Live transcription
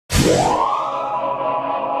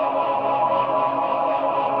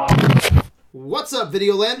What's up,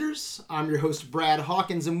 Videolanders? I'm your host, Brad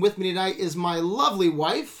Hawkins, and with me tonight is my lovely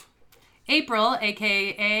wife, April,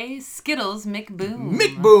 a.k.a. Skittles McBoom.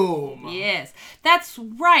 McBoom! Yes, that's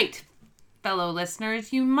right, fellow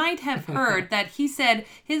listeners. You might have heard that he said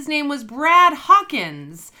his name was Brad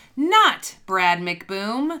Hawkins, not Brad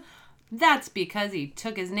McBoom. That's because he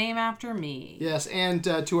took his name after me. Yes, and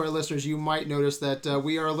to our listeners, you might notice that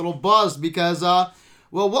we are a little buzzed because,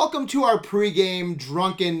 welcome to our pregame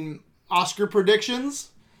drunken Oscar predictions.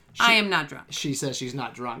 I am not drunk. She says she's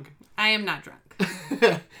not drunk. I am not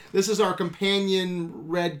drunk. This is our companion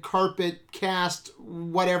red carpet cast,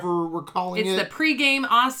 whatever we're calling it. It's the pregame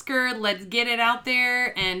Oscar. Let's get it out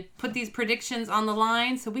there and put these predictions on the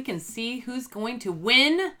line so we can see who's going to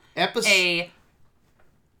win a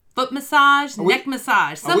foot massage, neck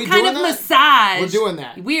massage, some kind of massage. We're doing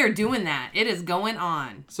that. We are doing that. It is going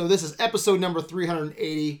on. So this is episode number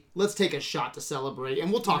 380. Let's take a shot to celebrate,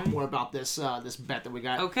 and we'll talk more about this this bet that we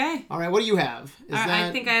got. Okay. All right, what do you have?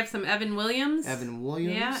 I think I have some Evan Williams. Evan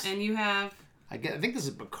Williams? Yeah, and you have... I think this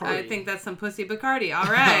is Bacardi. I think that's some Pussy Bacardi.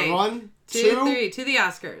 All right. 1, 2, 2, 3. To the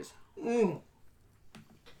Oscars.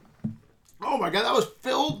 Oh my God, that was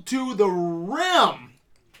filled to the rim.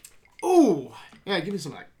 Ooh. Yeah, give me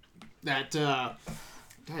some of that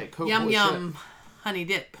Diet Coke. Yum, Holy yum. shit. Honey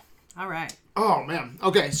dip. All right. Oh, man.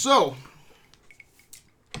 Okay, so...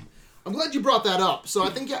 I'm glad you brought that up. So I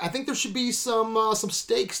think there should be some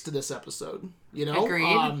stakes to this episode. You know?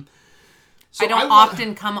 Agreed. So I don't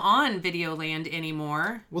often come on Videoland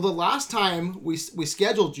anymore. Well, the last time we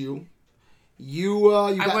scheduled you,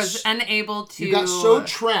 I was unable to. You got so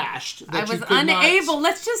trashed that I was unable.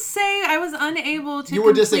 Let's just say I was unable to. You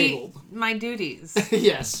were disabled. My duties.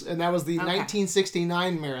 Yes, and that was the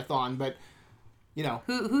 1969 marathon. But you know,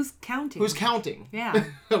 who's counting? Who's counting? Yeah,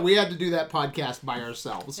 we had to do that podcast by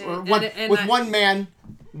ourselves, or with one man,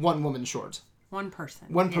 one woman short. One person.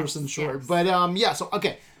 One person short. Yes. But yeah. So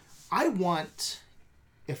okay,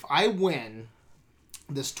 if I win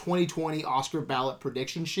this 2020 Oscar ballot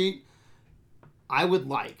prediction sheet, I would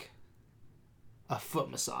like a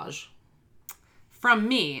foot massage. From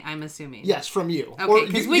me, I'm assuming. Yes, from you. Okay,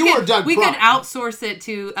 because we could Prime. outsource it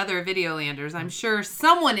to other Videolanders. I'm sure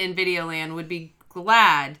someone in Videoland would be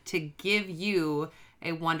glad to give you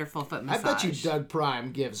a wonderful foot massage. I bet you Doug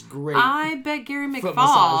Prime gives great. I bet Gary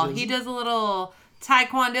McFall. He does a little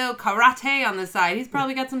taekwondo karate on the side. He's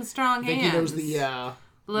probably got some strong hands. I think he knows the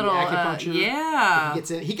little acupuncture. Yeah. He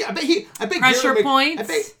gets in. I bet pressure points. I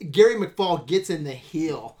bet Gary McFall gets in the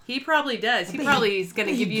heel. He probably does. He probably is going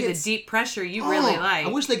to give you the deep pressure you really like. I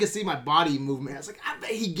wish they could see my body movement. I was like, I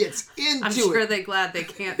bet he gets into it. I'm sure they're glad they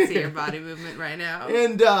can't see your body movement right now.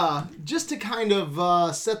 And just to kind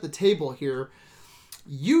of set the table here,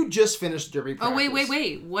 you just finished derby practice. Oh,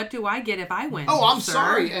 wait. What do I get if I win? Oh, I'm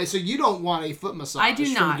sorry. So you don't want a foot massage? I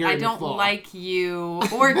do not. Gary I don't McFall. like you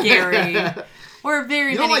or Gary or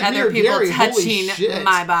very many like other people Gary. touching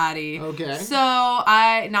my body. Okay. So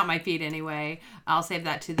not my feet anyway. I'll save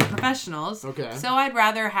that to the professionals. Okay. So I'd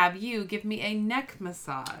rather have you give me a neck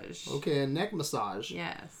massage. Okay, a neck massage.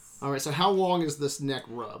 Yes. All right, so how long is this neck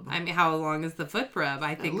rub? I mean, how long is the foot rub?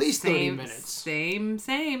 I think at least 30 minutes.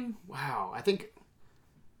 Same. Wow, I think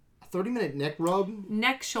a 30-minute neck rub?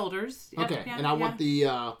 Neck, shoulders. Yep, okay, yeah, and I want the...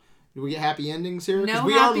 do we get happy endings here? No,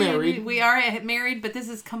 we are married. We are married, but this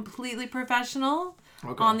is completely professional.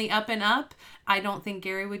 Okay. On the up and up. I don't think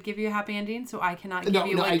Gary would give you a happy ending, so I cannot give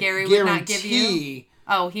you what Gary would not give you.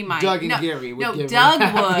 Oh, he might. Doug and Gary would give Doug me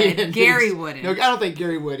happy would. endings. Gary wouldn't. No, I don't think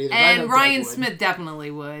Gary would either. And Ryan Smith definitely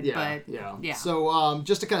would. Yeah, but yeah. So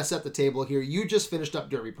just to kind of set the table here, you just finished up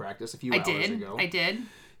derby practice a few hours ago. I did.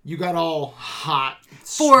 You got all hot,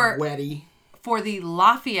 sweaty. For the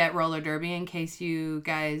Lafayette Roller Derby, in case you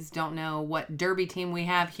guys don't know what derby team we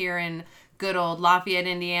have here in good old Lafayette,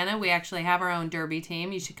 Indiana, we actually have our own derby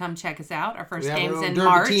team. You should come check us out. Our first game's in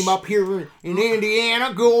March. Derby team up here in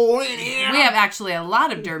Indiana. Go Indiana. We have actually a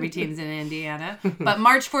lot of derby teams in Indiana. But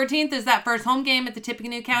March 14th is that first home game at the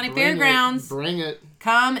Tippecanoe County Fairgrounds. Bring it.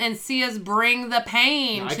 Come and see us bring the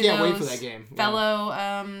pain to I can't wait for that game.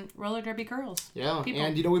 Fellow roller derby girls. Yeah, people.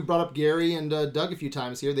 And we brought up Gary and Doug a few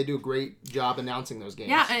times here. They do a great job announcing those games.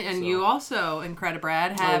 Yeah, and you also,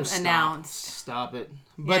 Incredibrad, have announced. Stop it.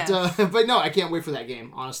 But yes. But no, I can't wait for that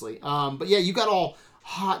game, honestly. But yeah, you got all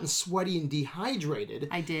hot and sweaty and dehydrated.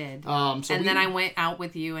 I did. Then I went out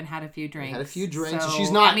with you and had a few drinks. So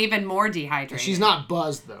she's not. I'm even more dehydrated. She's not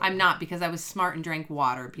buzzed though. I'm not, because I was smart and drank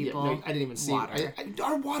water. People. Yeah, no, I didn't even see water.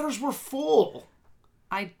 Our waters were full.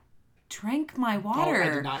 I drank my water. Oh, I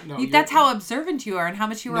did not know. That's how observant you are and how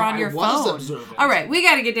much you were on your phone. Observant. All right, we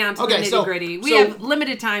got to get down to the nitty gritty. We have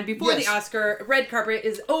limited time before the Oscar red carpet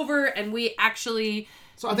is over, and we actually.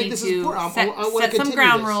 So I think this is important. Set some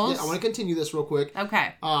ground rules. Yeah, I want to continue this real quick.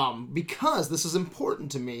 Okay. Because this is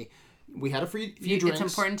important to me. We had a few drinks. It's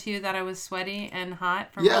important to you that I was sweaty and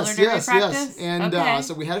hot from roller derby practice? Yes. And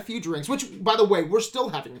so we had a few drinks, which, by the way, we're still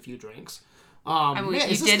having a few drinks. You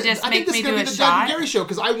did just make me do a shot. I think this is going to be the Doug and Gary show,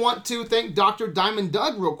 because I want to thank Dr. Diamond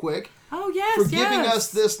Doug real quick. Oh, yes, for giving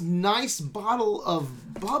us this nice bottle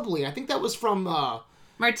of bubbly. I think that was from...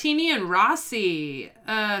 Martini and Rossi.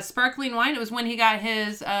 Sparkling wine. It was when he got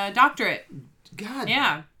his doctorate. God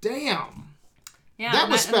damn. Yeah, that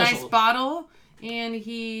was special. A nice bottle. And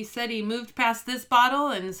he said he moved past this bottle,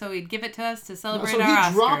 and so he'd give it to us to celebrate our Oscars. So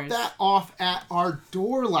he dropped that off at our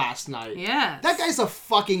door last night. Yes. That guy's a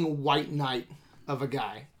fucking white knight of a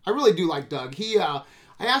guy. I really do like Doug. I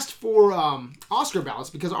asked for Oscar ballots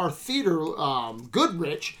because our theater,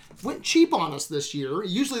 Goodrich, went cheap on us this year.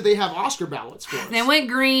 Usually they have Oscar ballots for us. They went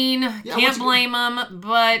green. Can't blame them,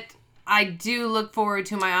 but... I do look forward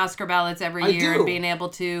to my Oscar ballots every year and being able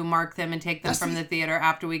to mark them and take them from the theater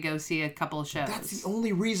after we go see a couple of shows. That's the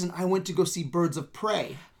only reason I went to go see Birds of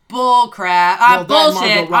Prey. Bull crap.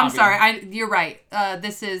 Bullshit. I'm sorry. You're right.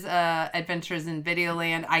 This is Adventures in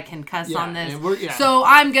Videoland. I can cuss on this. So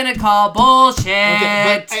I'm going to call bullshit.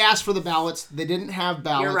 Okay, but I asked for the ballots. They didn't have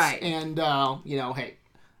ballots. You're right. And, hey,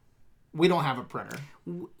 we don't have a printer.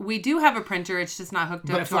 We do have a printer. It's just not hooked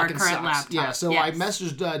up to our current laptop. Yeah, so I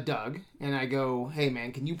messaged Doug, and I go, hey,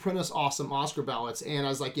 man, can you print us awesome Oscar ballots? And I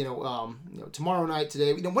was like, tomorrow night,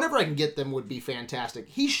 today, whenever I can get them would be fantastic.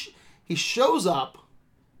 He shows up,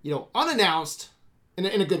 unannounced, in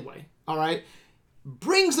a good way, all right?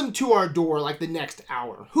 Brings them to our door like the next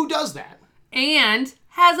hour. Who does that? And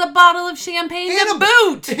has a bottle of champagne to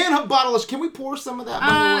boot. And a bottle of... Can we pour some of that,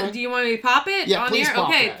 by the way? Do you want me to pop it? Yeah, on please here? pop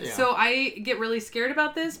Okay, that, yeah. So I get really scared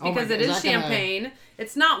about this because it is champagne.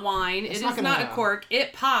 It's not wine. It is not a cork.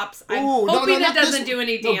 It pops. I'm hoping it doesn't do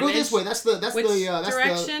any damage. No, go this way. That's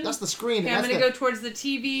the screen. Okay, I'm going to go towards the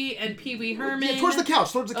TV and Pee Wee Herman. Yeah, towards the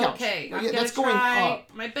couch. Okay, I'm going to try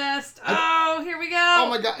my best. Here we go. Oh,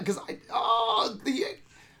 my God. Because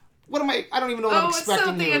what am I don't even know what I'm expecting.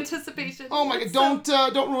 Oh, it's so the anticipation. Oh my God!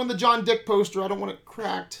 Don't ruin the John Dick poster. I don't want it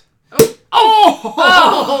cracked.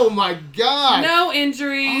 Oh my God! No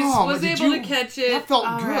injuries. Was able to catch it. That felt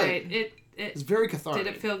good. Right. It's very cathartic.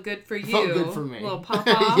 Did it feel good for you? It felt good for me. A little pop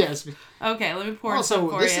off. Yes. Okay, let me pour some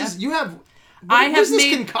for you. What is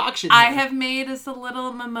this concoction? I have made us a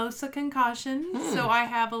little mimosa concoction. So I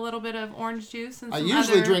have a little bit of orange juice and some I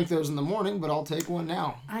usually drink those in the morning, but I'll take one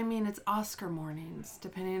now. I mean, it's Oscar mornings,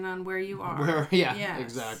 depending on where you are.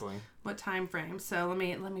 Exactly. What time frame? So let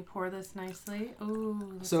me pour this nicely.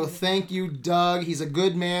 Ooh. So thank you, Doug. He's a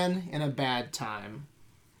good man in a bad time.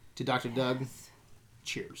 To Dr. Doug,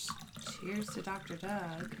 cheers. Cheers to Dr.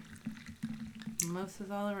 Doug. Mimosas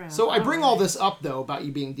all around. So I bring all this up, though, about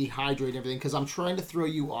you being dehydrated and everything, because I'm trying to throw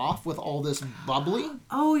you off with all this bubbly.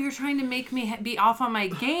 Oh, you're trying to make me be off on my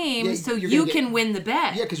game so you can win the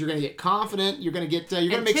bet. Yeah, because you're going to get confident. You're going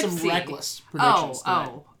to make some reckless predictions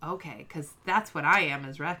tonight. Okay, because that's what I am,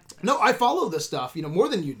 is reckless. No, I follow this stuff, more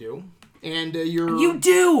than you do. And you're... You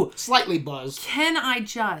do! Slightly buzzed. Can I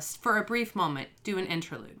just, for a brief moment, do an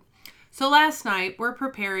interlude? So last night, we're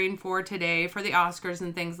preparing for today, for the Oscars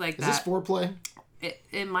and things like that. Is this foreplay?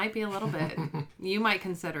 It might be a little bit. You might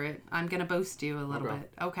consider it. I'm going to boast you a little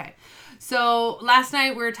bit. Okay. So last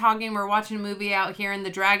night we were watching a movie out here in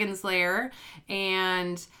the Dragon's Lair,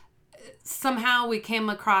 and somehow we came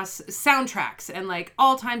across soundtracks and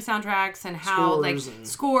all-time soundtracks and how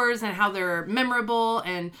scores and how they're memorable.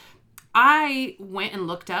 And I went and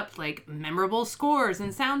looked up memorable scores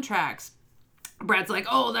and soundtracks. Brad's like,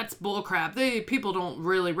 oh, that's bullcrap. People don't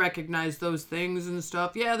really recognize those things and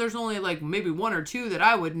stuff. Yeah, there's only maybe one or two that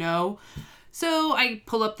I would know. So I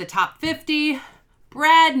pull up the top 50.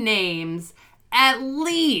 Brad names at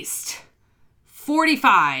least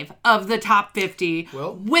 45 of the top 50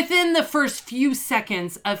 within the first few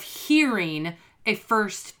seconds of hearing a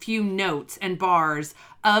first few notes and bars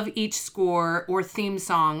of each score or theme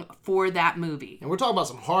song for that movie. And we're talking about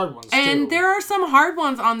some hard ones, and there are some hard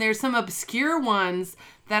ones on there, some obscure ones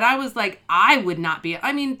that I was like, I would not be.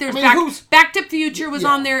 I mean, Back to Future was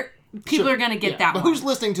on there people are going to get that but one. who's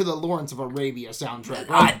listening to the Lawrence of Arabia soundtrack,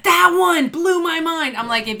 right? That one blew my mind. I'm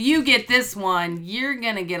like, if you get this one, you're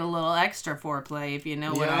going to get a little extra foreplay, if you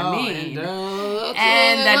know what I mean.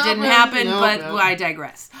 And that didn't happen, but I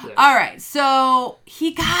digress. Yes. All right, so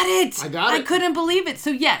he got it. I got it. I couldn't believe it. So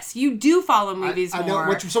yes, you do follow movies I more.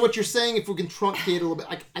 know. So what you're saying, if we can truncate a little bit,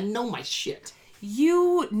 I know my shit.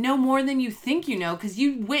 You know more than you think you know, because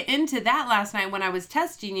you went into that last night when I was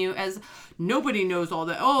testing you as nobody knows all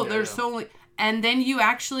that. Oh, there's so many. And then you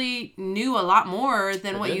actually knew a lot more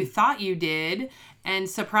than what you thought you did, and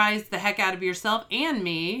surprised the heck out of yourself and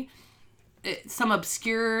me. Some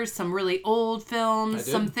obscure, some really old films,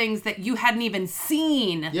 some things that you hadn't even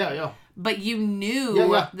seen. Yeah. But you knew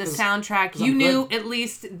the soundtrack. You knew at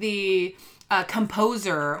least the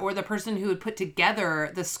composer or the person who had put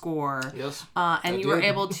together the score. Yes. And you were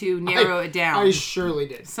able to narrow it down. I surely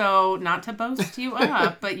did. So, not to boast you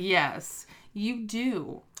up, but yes, you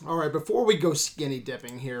do. All right, before we go skinny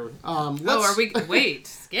dipping here, wait,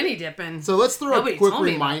 skinny dipping. So let's throw a quick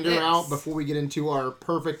reminder out before we get into our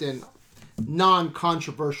perfect and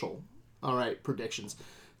non-controversial, predictions.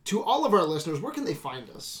 To all of our listeners, where can they find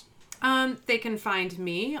us? They can find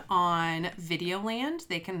me on Videoland.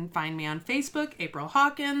 They can find me on Facebook, April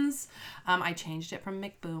Hawkins. I changed it from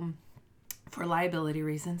McBoom for liability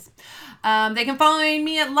reasons. They can find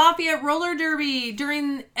me at Lafayette Roller Derby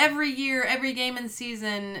during every year, every game and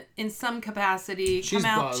season in some capacity. Come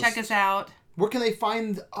out, check us out. Where can they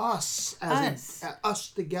find us? Us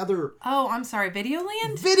together. Oh, I'm sorry.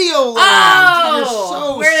 Videoland? Videoland!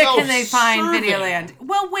 Oh! Where can they find Videoland?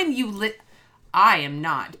 Well, when you... I am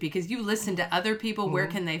not, because you listen to other people. Where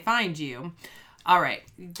can they find you? All right.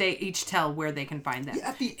 They each tell where they can find them.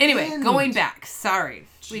 Anyway, going back. Sorry.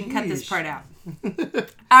 We can cut this part out.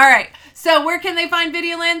 All right. So where can they find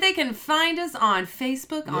Videoland? They can find us on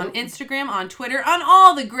Facebook, on Instagram, on Twitter, on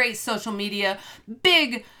all the great social media.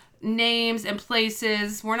 Big names and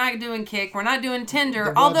places. We're not doing Kick. We're not doing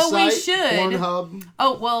Tinder. Although we should. Pornhub.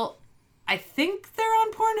 Oh, well... I think they're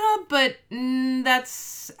on Pornhub, but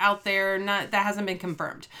that's out there. That hasn't been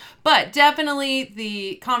confirmed. But definitely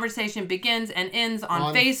the conversation begins and ends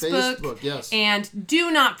on Facebook. Yes. And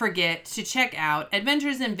do not forget to check out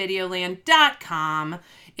adventuresinvideoland.com.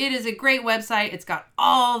 It is a great website. It's got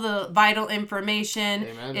all the vital information.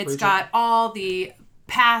 Amen. It's got all the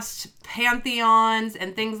past pantheons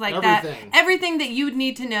and things like that. Everything that you'd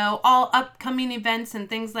need to know. All upcoming events and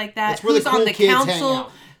things like that. That's where the cool kids hang out.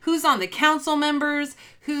 Who's on the council members,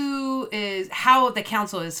 how the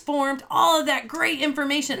council is formed, all of that great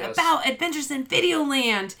information about Adventures in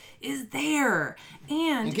Videoland is there.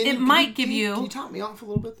 And it might give you... Can you top me off a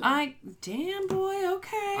little bit there? Damn, boy,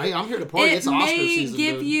 okay. I'm here to party. It's Oscar season. It may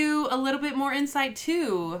give you a little bit more insight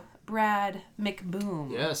to Brad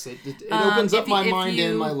McBoom. Yes, it opens up my mind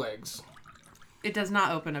and my legs. It does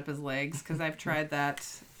not open up his legs, because I've tried that.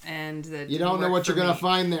 And you don't know what you're going to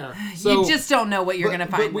find there. So, you just don't know what you're going to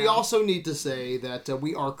find. But we also need to say that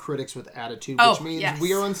we are critics with attitude, which means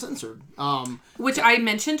we are uncensored. Which I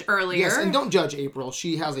mentioned earlier. Yes, and don't judge April.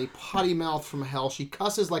 She has a potty mouth from hell. She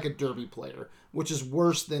cusses like a derby player, which is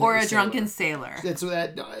worse than a drunken sailor. It's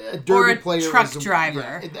a derby player truck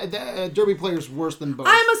driver. A derby player is worse than both.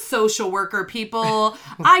 I'm a social worker, people.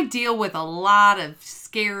 I deal with a lot of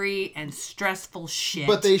scary and stressful shit.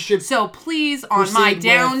 But they should. So please, on my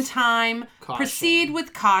downtime, proceed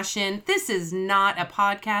with caution. This is not a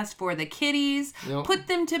podcast for the kiddies. Nope. Put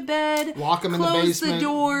them to bed. Lock them in the basement. Close the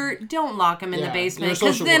door. Don't lock them in the basement,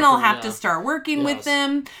 because then I'll have to start working with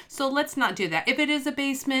them. So let's not do that. If it is a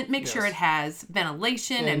basement, make sure it has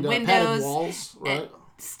ventilation and windows. Padded walls, right?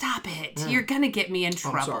 Stop it. You're going to get me in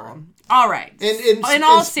trouble. All right. In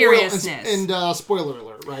all seriousness. Spoiler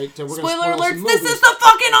alert, right? Spoiler alerts. This is the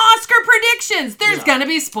fucking Oscar predictions. There's going to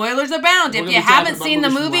be spoilers abound. If you haven't seen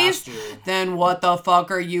the movies, then what the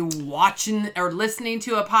fuck are you watching or listening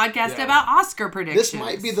to a podcast about Oscar predictions? This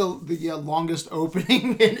might be the longest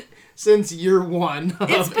opening since year one.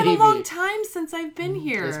 It's been a long time since I've been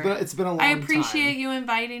here. It's been a long time. I appreciate you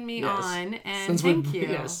inviting me on, and thank you.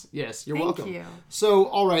 Yes, you're welcome. Thank you.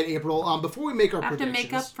 So, all right, April, before we make our predictions. I have to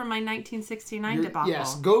make up for my 1969 debacle.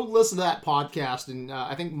 Yes, go listen to that podcast, and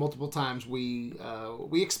I think multiple times we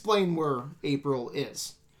explain where April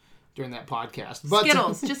is during that podcast. But,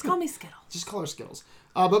 Skittles. Just call me Skittles. Just call her Skittles.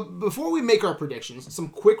 But before we make our predictions, some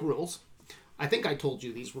quick rules. I think I told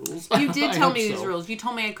you these rules. You did tell me these rules. You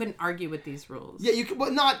told me I couldn't argue with these rules. Yeah, you could,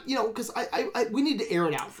 but not, because we need to air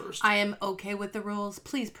it out first. I am okay with the rules.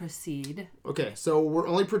 Please proceed. Okay, so we're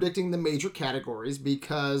only predicting the major categories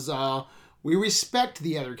because we respect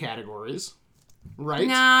the other categories, right?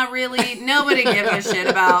 Nah, really. Nobody gives a shit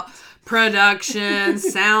about production,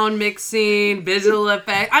 sound mixing, visual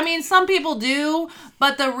effect. I mean, some people do,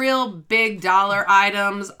 but the real big dollar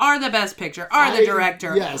items are the best picture, are the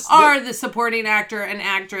director, are the supporting actor and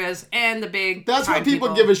actress, and the big. That's what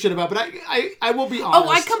people give a shit about. But I will be honest. Oh,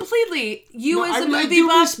 I completely. As a movie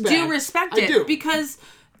buff do respect it because.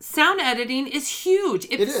 Sound editing is huge.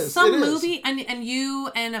 If some movie and you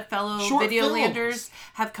and a fellow Videolanders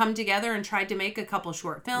have come together and tried to make a couple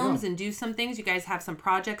short films and do some things, you guys have some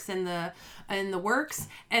projects in the works,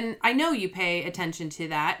 and I know you pay attention to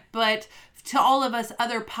that, but to all of us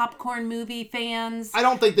other popcorn movie fans, I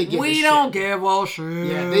don't think they give a shit. We don't give a shit.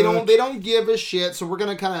 Yeah, they don't give a shit. So we're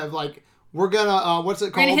gonna kind of like. We're gonna what's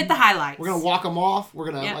it called? We're gonna hit the highlights. We're gonna walk them off.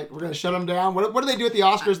 We're gonna shut them down. What do they do at the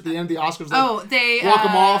Oscars? At the end of the Oscars, they walk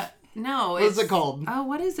them off. No, what is it called? Oh,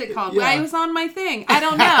 what is it called? I was on my thing. I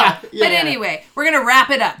don't know. But anyway, we're gonna wrap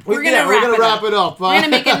it up. We're gonna wrap it up. We're gonna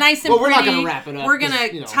make it nice and pretty. We're not gonna wrap it up. We're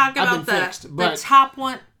gonna talk about the top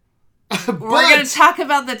one. We're going to talk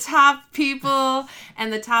about the top people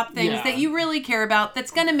and the top things that you really care about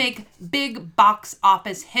that's going to make big box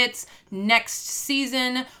office hits next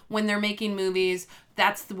season when they're making movies.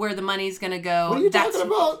 That's where the money's going to go. What are you talking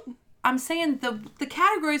about? I'm saying the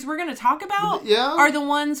categories we're going to talk about are the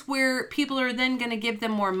ones where people are then going to give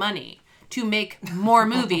them more money to make more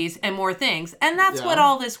movies and more things. And that's what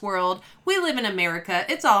all this world, we live in America.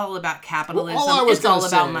 It's all about capitalism. It's all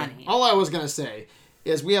about money. All I was going to say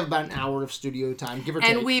is we have about an hour of studio time, give or take.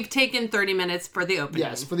 And we've taken 30 minutes for the opening.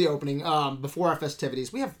 Yes, for the opening. Before our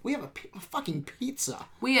festivities, we have a fucking pizza.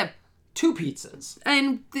 We have 2 pizzas.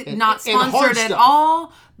 And not sponsored at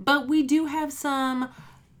all, but we do have some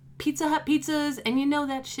Pizza Hut pizzas, and you know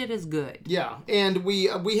that shit is good. Yeah, and we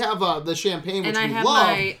have the champagne, which we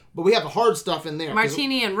love, but we have the hard stuff in there.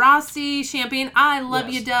 Martini and Rossi champagne. I love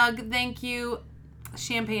you, Doug. Thank you.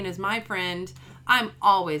 Champagne is my friend. I'm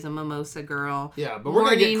always a mimosa girl. Yeah, but we're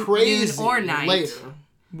going to get crazy later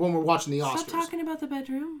when we're watching the Oscars. Stop talking about the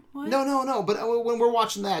bedroom. What? No. But when we're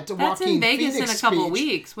watching that That's Joaquin in Vegas Phoenix in a couple speech,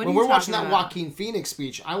 weeks. What when are you we're watching that about? Joaquin Phoenix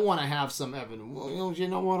speech, I want to have some Evan Williams. You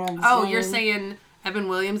know what I'm saying? Oh, you're saying Evan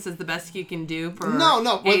Williams is the best you can do for no,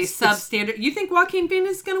 a substandard. You think Joaquin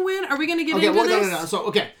Phoenix is going to win? Are we going to get into this?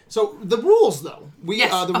 No. So the rules though.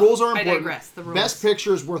 The rules are important. I digress. The rules. Best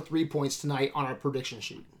picture is worth 3 points tonight on our prediction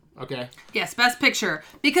sheet. Okay. Yes, best picture.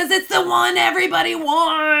 Because it's the one everybody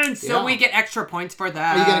wants. So we get extra points for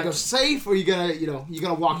that. Are you gonna go safe or are you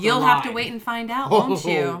gonna walk You'll the line? have to wait and find out, won't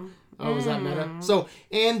you? Oh, is that meta? So,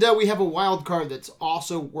 and we have a wild card that's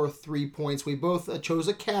also worth 3 points. We both chose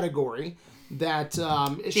a category that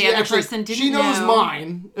she knows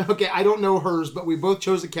mine. Okay, I don't know hers, but we both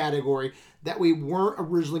chose a category that we weren't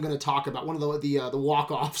originally going to talk about. One of the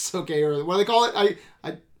walk-offs, okay, or what do they call it?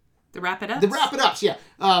 The wrap-it-ups? The wrap-it-ups,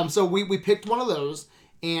 yeah. So we picked one of those,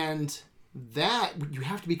 and that, you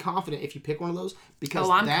have to be confident if you pick one of those, because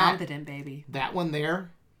I'm confident, baby. That one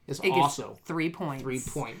there is also 3 points. 3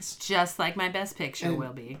 points. Just like my best picture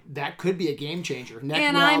will be. That could be a game changer.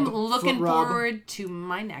 I'm looking forward to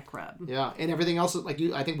my neck rub. Yeah, and everything else,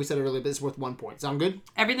 I think we said it earlier, but it's worth 1 point. Sound good?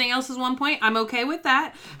 Everything else is 1 point. I'm okay with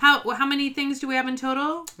that. How many things do we have in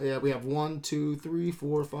total? Yeah, we have 1, 2, 3,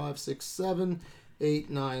 4, 5, 6, 7,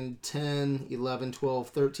 8, 9, 10, 11, 12,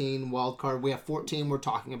 13, wild card. We have 14 we're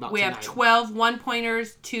talking about tonight. We have 12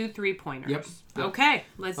 1-pointers, 2 3-pointers. Yep. Okay,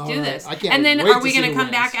 let's do this. I can't and then wait are we to going to come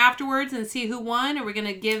wins. back afterwards and see who won? Are we going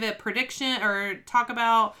to give a prediction or talk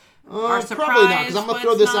about our surprise? Probably not, because I'm going to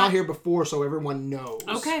throw this out here before so everyone knows.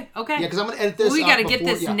 Okay. Yeah, because I'm going to edit this We got to get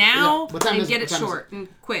this now and get it short short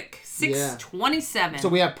and quick. 6:27. So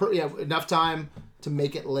we have enough time to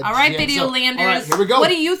make it legit. All right, Videolanders. All right, here we go. What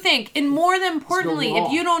do you think? And more than importantly,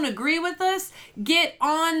 if you don't agree with us, get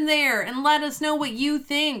on there and let us know what you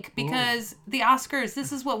think. Because the Oscars,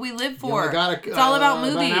 this is what we live for. It's all about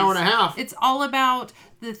movies. About an hour and a half. It's all about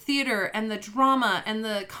the theater and the drama and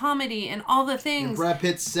the comedy and all the things. And Brad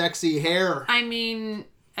Pitt's sexy hair. I mean,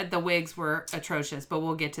 the wigs were atrocious, but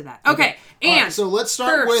we'll get to that. Okay, and right, so let's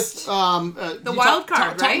start with the wild card,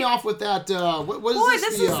 right? Top me off with that. What is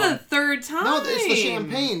this? This is the third time. No, it's the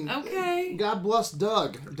champagne. Okay. God bless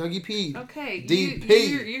Doug. Dougie P. Okay. DP.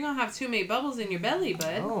 You're going to have too many bubbles in your belly,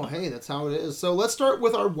 bud. Oh, hey, that's how it is. So let's start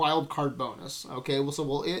with our wild card bonus. Okay, we'll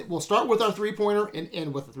start with our 3-pointer and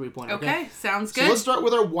end with a 3-pointer. Okay, sounds good. So let's start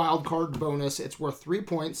with our wild card bonus. It's worth 3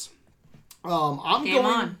 points.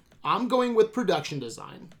 I'm going with production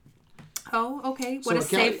design. Oh, okay. What a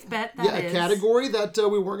safe bet that is. Yeah, a category that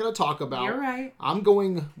we weren't going to talk about. You're right. I'm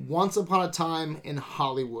going Once Upon a Time in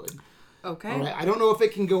Hollywood. Okay. All right. I don't know if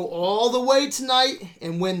it can go all the way tonight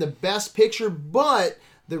and win the best picture, but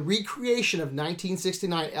the recreation of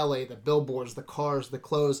 1969 LA, the billboards, the cars, the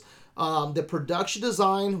clothes, the production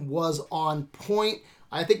design was on point.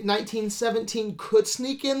 I think 1917 could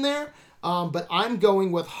sneak in there, but I'm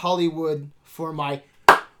going with Hollywood for my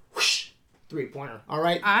whoosh, three-pointer. All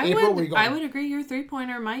right, April, where you going? I would agree your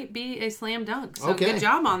three-pointer might be a slam dunk. So Okay. good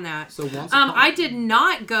job on that. So once I did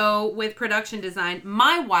not go with production design.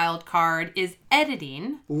 My wild card is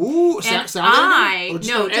editing. Ooh, And sound editing? Or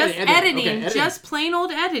just editing. editing, Okay, editing. just plain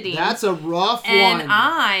old editing. That's a rough and one.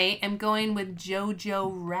 I am going with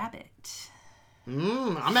Jojo Rabbit.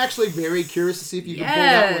 I'm actually very curious to see if you can pull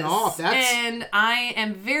that one off. And I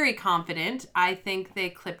am very confident. I think they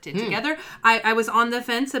clipped it together. I was on the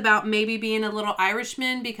fence about maybe being a little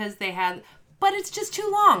Irishman because they had... But it's just too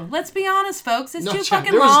long. Let's be honest, folks. It's too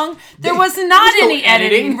fucking long. There was not any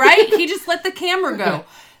editing, right? He just let the camera go.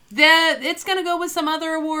 It's going to go with some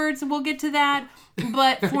other awards, and we'll get to that.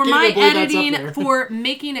 But for my editing, for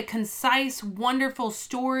making a concise, wonderful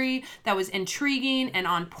story that was intriguing and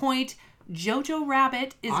on point, Jojo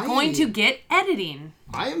Rabbit is going to get editing.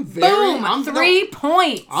 I am very... Boom! 3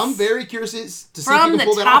 points. I'm very curious to see if From you the can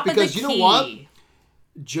pull that top off of the because you know what? key.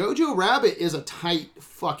 Jojo Rabbit is a tight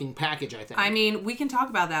fucking package, I think. I mean, we can talk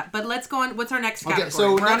about that, but let's go on. What's our next category? Okay,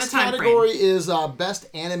 so We're next on a time category frame. is Best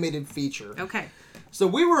Animated Feature. Okay. So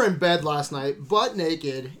we were in bed last night, butt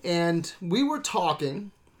naked, and we were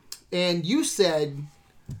talking, and you said...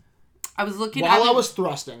 I was looking While I was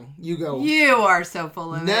thrusting, you go... You are so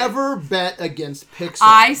full of it. Never bet against Pixar.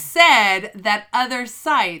 I said that other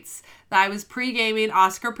sites that I was pre-gaming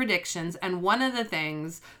Oscar predictions, and one of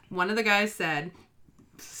the guys said,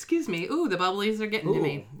 excuse me, ooh, the bubblies are getting to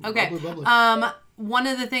me. Okay. Bubbly. One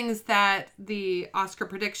of the things that the Oscar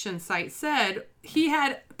prediction site said, he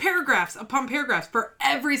had paragraphs upon paragraphs for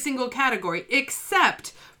every single category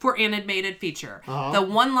except for animated feature. Uh-huh. The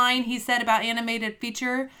one line he said about animated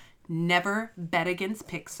feature, never bet against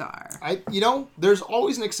Pixar. There's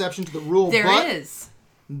always an exception to the rule. There but is.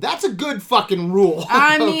 That's a good fucking rule.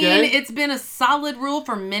 I mean, okay? it's been a solid rule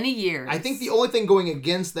for many years. I think the only thing going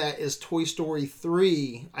against that is Toy Story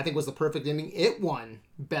 3, I think was the perfect ending. It won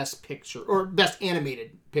Best Picture, or Best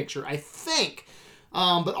Animated Picture, I think.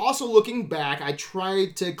 But also looking back, I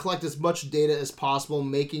tried to collect as much data as possible,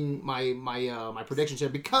 making my predictions here,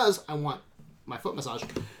 because I want my foot massage.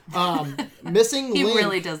 Missing He Link.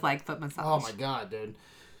 really does like foot massage. Oh my god, dude.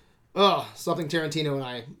 Oh, something Tarantino and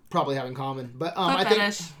I probably have in common. But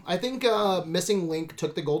I think Missing Link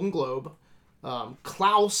took the Golden Globe.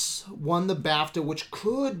 Klaus won the BAFTA, which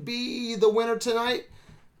could be the winner tonight.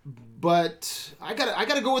 But I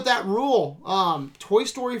gotta go with that rule. Toy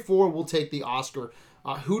Story 4 will take the Oscar.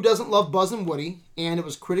 Who doesn't love Buzz and Woody? And it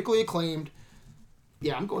was critically acclaimed.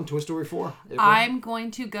 Yeah, I'm going Toy Story 4. April. I'm going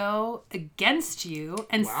to go against you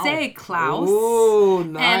and say Klaus. Oh,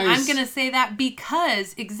 nice. And I'm going to say that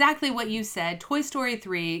because exactly what you said, Toy Story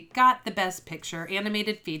 3 got the Best Picture,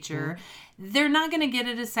 animated feature. Mm-hmm. They're not going to get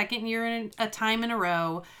it a second year in a time in a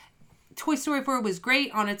row. Toy Story 4 was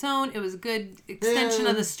great on its own. It was a good extension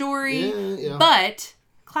of the story. Yeah. But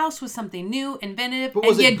Klaus was something new, inventive. But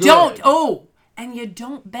was and it you good? you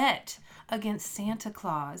don't bet against Santa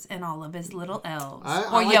Claus and all of his little elves. I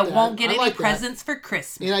like that. Won't get I any like that. presents for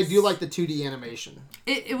Christmas. And I do like the 2D animation.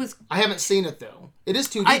 It was... I haven't seen it, though. It is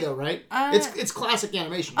 2D, though, right? It's classic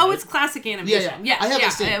animation, right? Oh, it's classic animation. Yeah. I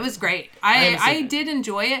haven't seen it. It was great. I I did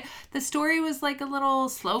enjoy it. The story was like a little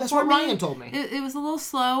slow That's for what me. Ryan told me. It was a little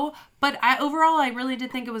slow, but overall, I really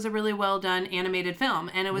did think it was a really well done animated film,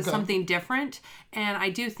 and it was something different, and I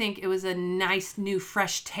do think it was a nice, new,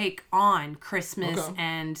 fresh take on Christmas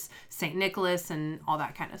and St. Nicholas and all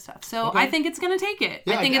that kind of stuff. So I think it's going to take it.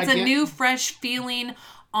 Yeah, I think it's a new, fresh feeling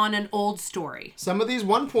on an old story. Some of these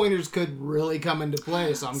one-pointers could really come into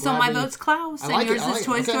play, so I'm glad. So my vote's Klaus, and yours is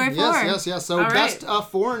Toy Story 4. Yes. So all best right.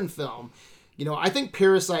 foreign film. I think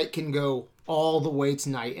Parasite can go all the way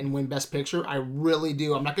tonight and win Best Picture. I really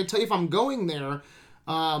do. I'm not going to tell you if I'm going there,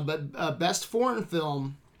 but best foreign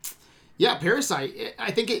film, yeah, Parasite.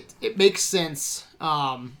 I think it makes sense.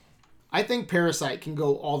 I think Parasite can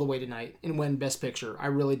go all the way tonight and win Best Picture. I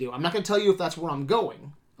really do. I'm not going to tell you if that's where I'm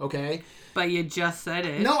going. Okay. But you just said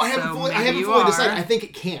it. No, I haven't fully decided. I think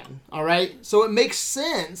it can. All right. So it makes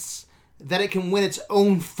sense that it can win its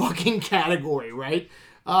own fucking category, right?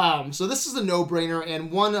 So this is a no-brainer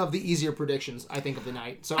and one of the easier predictions, I think, of the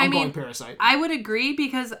night. So I'm going Parasite. I would agree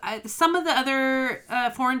because some of the other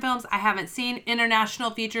foreign films I haven't seen. International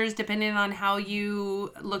features, depending on how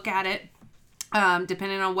you look at it,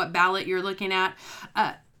 depending on what ballot you're looking at.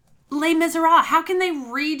 Les Miserables. How can they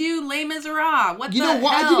redo Les Miserables? What You the know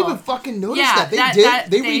what? hell? I didn't even fucking notice that.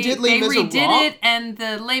 They redid Les Miserables. They redid it, and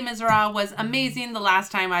the Les Miserables was amazing the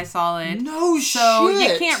last time I saw it. No so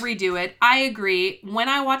shit. You can't redo it. I agree. When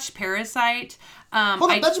I watched Parasite...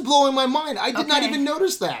 Hold on, that's blowing my mind. I did not even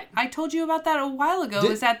notice that. I told you about that a while ago. It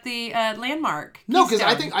was at the Landmark. No, because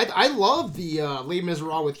I think I love the Les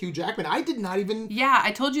Miserables with Hugh Jackman. I did not even. Yeah,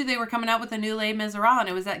 I told you they were coming out with a new Les Miserables, and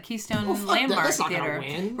it was at Keystone Landmark that's not Theater.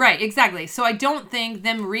 gonna win. Right, exactly. So I don't think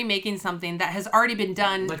them remaking something that has already been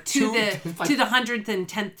done to the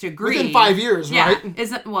 110th degree within 5 years,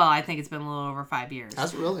 right? Well, I think it's been a little over 5 years.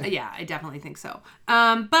 That's really. Yeah, I definitely think so.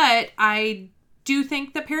 But I do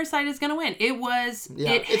think the Parasite is going to win. It was.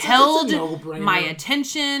 Yeah, it held my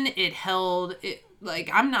attention. It held it. Like,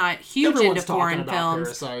 I'm not huge into foreign films,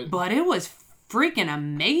 Parasite. But it was freaking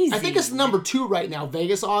amazing. I think it's number 2 right now,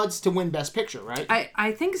 Vegas odds to win Best Picture, right?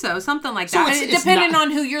 I think so, something like that. Depending on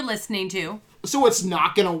who you're listening to. So it's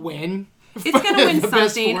not going to win. It's going to win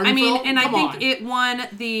something. I mean, film? and I think it won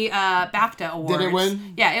the BAFTA awards. Did it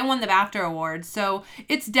win? Yeah, it won the BAFTA awards. So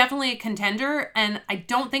it's definitely a contender, and I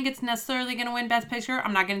don't think it's necessarily going to win Best Picture.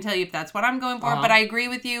 I'm not going to tell you if that's what I'm going for, but I agree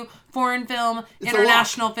with you. Foreign film,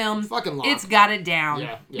 international film, it's got it down.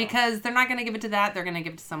 Yeah. Because they're not going to give it to that. They're going to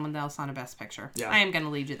give it to someone else on a Best Picture. Yeah. I am going to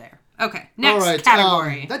lead you there. Okay, next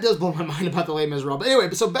category. That does blow my mind about the Les Miserables. But anyway,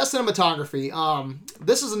 so Best Cinematography.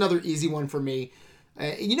 This is another easy one for me.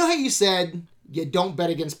 You know how you said you don't bet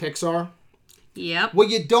against Pixar? Yep. Well,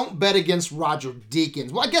 you don't bet against Roger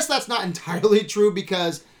Deakins. Well, I guess that's not entirely true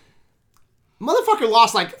because motherfucker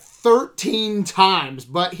lost like 13 times,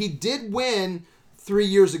 but he did win 3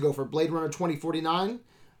 years ago for Blade Runner 2049.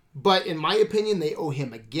 But in my opinion, they owe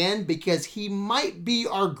him again because he might be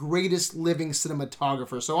our greatest living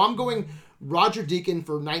cinematographer. So I'm going Roger Deakins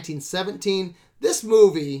for 1917. This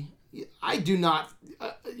movie, I do not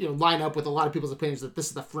line up with a lot of people's opinions that this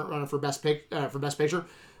is the front runner for Best Picture.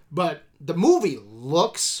 But the movie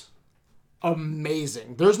looks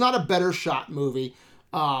amazing. There's not a better shot movie.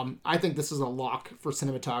 I think this is a lock for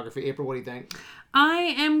cinematography. April, what do you think?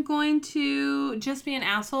 I am going to just be an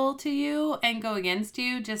asshole to you and go against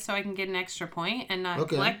you just so I can get an extra point and not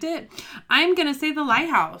collect it. I'm going to say The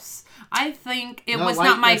Lighthouse. I think it was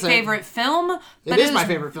not my favorite film. But it is my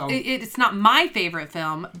favorite film. It's not my favorite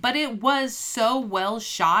film, but it was so well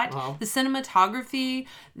shot. Uh-huh. The cinematography,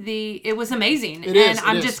 it was amazing.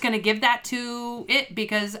 I'm just going to give that to it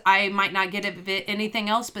because I might not get it anything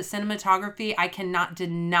else, but cinematography, I cannot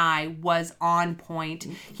deny, was on point.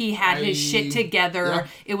 He had his shit together. Yeah.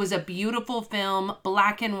 It was a beautiful film,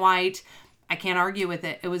 black and white. I can't argue with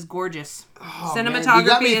it. It was gorgeous. Oh,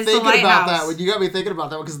 cinematography is The Lighthouse. You got me thinking about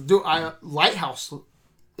that because Lighthouse.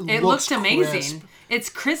 It looked amazing. Crisp. It's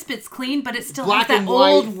crisp, it's clean, but it still black has that and white,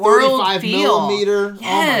 old world 35 feel. Millimeter.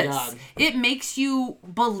 Yes. Oh my God. It makes you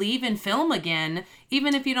believe in film again,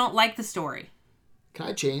 even if you don't like the story. Can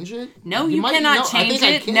I change it? No, you cannot change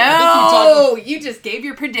it. No, you just gave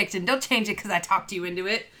your prediction. Don't change it because I talked you into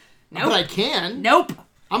it. Nope. But I can. Nope.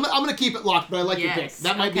 I'm gonna keep it locked, but I like your pick.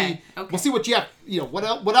 That might be. Okay. We'll see what you have.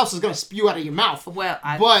 What else is gonna spew out of your mouth? Well,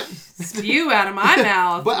 spew out of my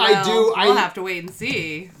mouth. But we'll have to wait and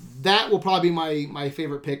see. That will probably be my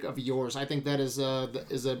favorite pick of yours. I think that is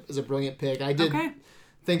a brilliant pick. I did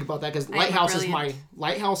think about that because Lighthouse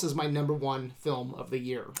is my number 1 film of the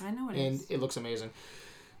year. I know it and is. It looks amazing.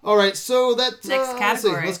 All right, so that's next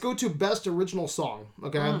category. Let's go to Best Original Song.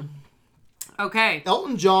 Okay. Okay.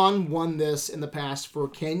 Elton John won this in the past for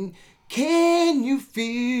Can You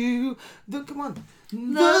Feel the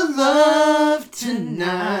Love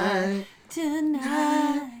Tonight?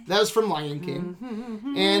 That was from Lion King.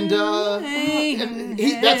 And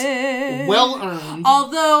that's well earned.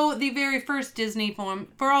 Although the very first Disney film,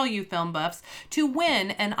 for all you film buffs, to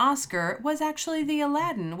win an Oscar was actually the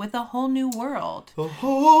Aladdin with A Whole New World. A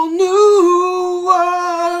Whole New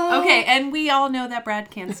World. Okay, and we all know that Brad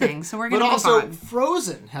can't sing, so we're going to move on. But also,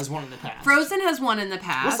 Frozen has won in the past. Frozen has won in the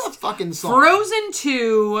past. What's that fucking song? Frozen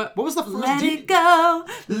 2. What was the first? Let it go.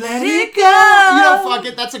 Let it go. Fuck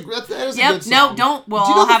it. That is a good song. No, don't. We'll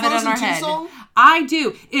all have it on our head. Song? I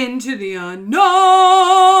do. Into the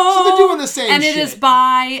Unknown. So they're doing the same shit. And it is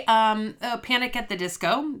by Panic at the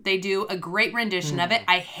Disco. They do a great rendition of it.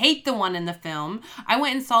 I hate the one in the film. I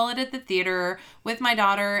went and saw it at the theater with my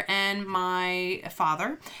daughter and my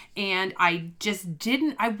father. And I just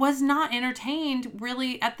didn't. I was not entertained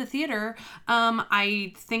really at the theater.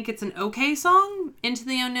 I think it's an okay song. Into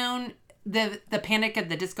the Unknown. The Panic at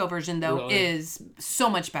the Disco version, though, is so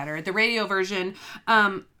much better. The radio version,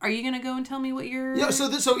 are you going to go and tell me what you're... Yeah, that's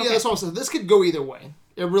what I'm saying. This could go either way.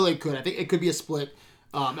 It really could. I think it could be a split.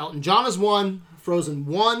 Elton John has won. Frozen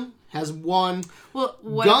 1 has won. Well,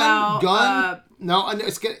 what about No,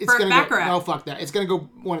 it's gonna Baccarat? go. No, fuck that. It's gonna go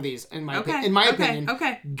one of these in my Okay. opinion.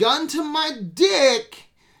 Okay. Gun to my dick.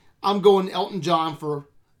 I'm going Elton John for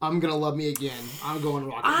 "I'm Gonna Love Me Again." I'm going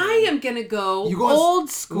Rocket Man. I am gonna go You going old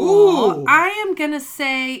school. Ooh. I am gonna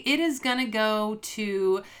say it is gonna go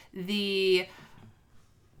to the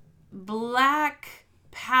Black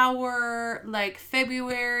Power. Like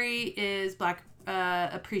February is Black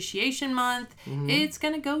Appreciation Month. Mm-hmm. It's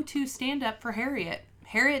gonna go to Stand Up for Harriet.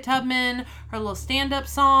 Harriet Tubman, her little stand-up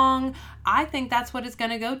song. I think that's what it's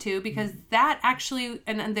going to go to because that actually,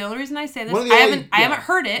 and the only reason I say this, I haven't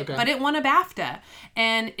heard it, but it won a BAFTA.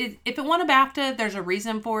 And if it won a BAFTA, there's a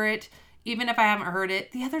reason for it. Even if I haven't heard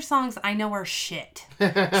it, the other songs I know are shit.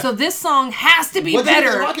 So this song has to be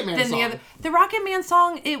better than the other. The Rocket Man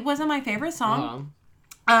song, it wasn't my favorite song.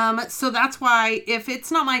 So that's why if it's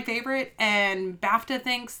not my favorite and BAFTA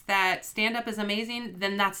thinks that Stand Up is amazing,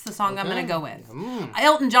 then that's the song I'm going to go with.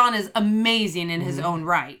 Elton John is amazing in his own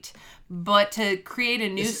right. But to create a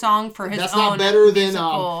new song for his that's own not better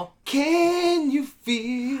musical, than Can You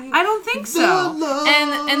Feel? I don't think so.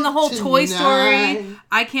 And the whole Toy Story,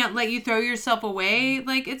 I Can't Let You Throw Yourself Away,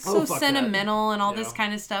 like it's so sentimental and all this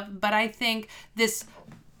kind of stuff. But I think this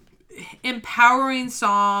empowering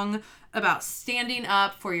song about standing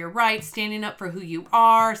up for your rights, standing up for who you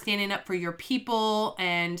are, standing up for your people,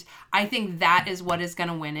 and I think that is what is going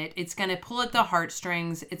to win it. It's going to pull at the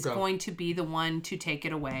heartstrings. It's going to be the one to take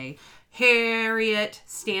it away. Harriet,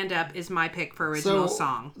 Stand Up is my pick for original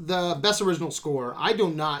song. The best original score, I do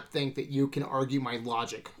not think that you can argue my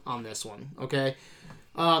logic on this one, okay?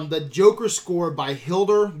 The Joker score by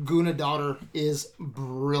Hildur Guðnadóttir is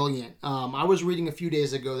brilliant. I was reading a few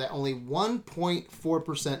days ago that only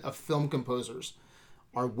 1.4% of film composers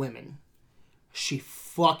are women. She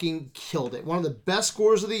fucking killed it. One of the best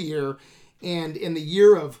scores of the year, and in the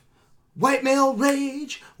year of white male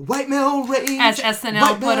rage, as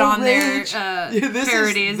SNL put on their parodies the other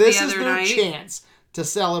night. This is their chance to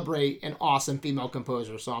celebrate an awesome female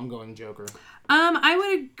composer, so I'm going Joker. I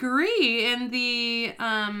would agree in the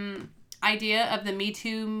idea of the Me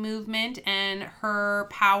Too movement and her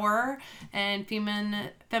power and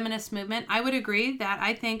feminist movement. I would agree that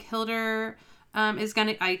I think Hildur is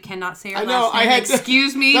gonna. I cannot say her last name.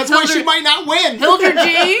 Excuse me. That's why she might not win. Hildur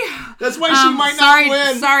G. That's why she might not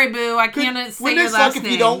win. Sorry, boo. I can't say your last name. Wouldn't it suck if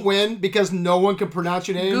you don't win because no one can pronounce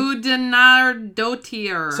your name?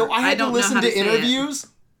 Guðnadóttir. So I had to listen to interviews,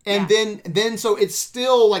 and then so it's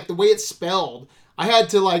still like the way it's spelled. I had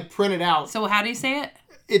to like print it out. So how do you say it?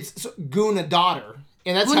 It's Guðnadóttir.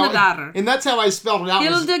 And that's how I spelled it out.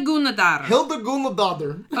 Hildur Guðnadóttir. Hildur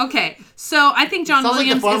Guðnadóttir. Okay, so I think John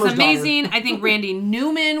Williams is amazing. Daughter. I think Randy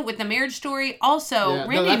Newman with The Marriage Story. Also,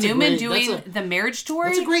 Randy Newman doing The Marriage Story.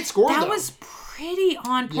 That's a great score, That was pretty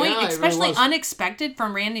on point, especially really unexpected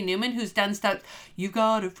from Randy Newman, who's done stuff. You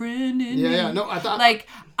got a friend in me. Yeah, no, I thought.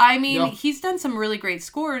 He's done some really great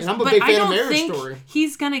scores. And I'm a big fan of Marriage Story. Story.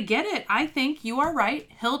 He's going to get it. I think you are right.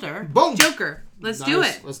 Hildur. Boom. Joker. Let's do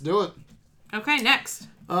it. Let's do it. Okay, next.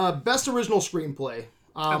 Best original screenplay.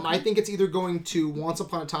 I think it's either going to Once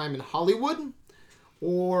Upon a Time in Hollywood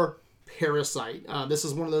or Parasite. This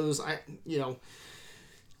is one of those, I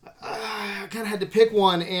kind of had to pick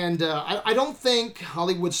one, and I don't think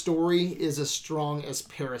Hollywood Story is as strong as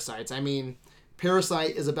Parasite's. I mean,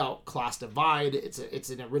 Parasite is about class divide. It's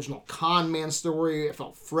an original con man story. It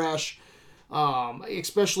felt fresh,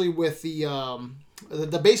 especially with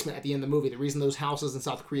the basement at the end of the movie. The reason those houses in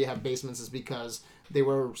South Korea have basements is because they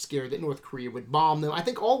were scared that North Korea would bomb them. I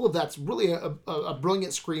think all of that's really a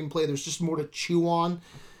brilliant screenplay. There's just more to chew on.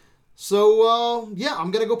 So,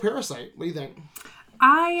 I'm going to go Parasite. What do you think?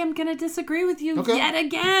 I am going to disagree with you yet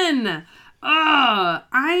again.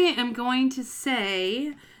 I am going to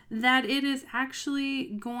say that it is actually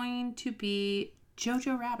going to be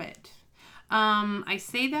Jojo Rabbit. I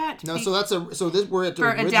say that. No, we're at the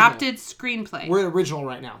original. Adapted screenplay. We're at original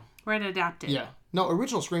right now. We're at adapted. Yeah. No,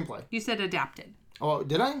 original screenplay. You said adapted. Oh,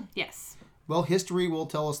 did I? Yes. Well, history will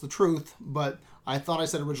tell us the truth, but I thought I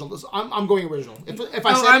said original. I'm going original. If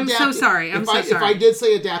I said adapted, I'm so sorry. If I did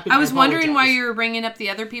say adapted, I was wondering why you were bringing up the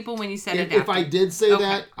other people when you said adapted. If I did say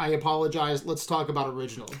that, I apologize. Let's talk about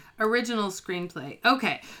original. Original screenplay.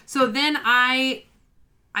 Okay. So then I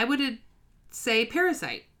would say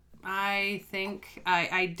Parasite. I think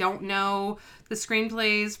I don't know the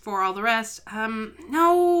screenplays for all the rest.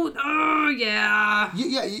 No. Oh, yeah.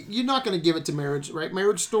 You're not going to give it to Marriage, right?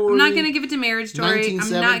 Marriage Story. I'm not going to give it to Marriage Story.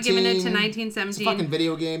 I'm not giving it to 1917. It's a fucking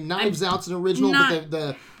video game. Knives Out's an original, but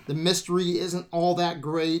the The mystery isn't all that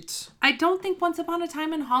great. I don't think Once Upon a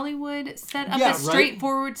Time in Hollywood set up Yeah, a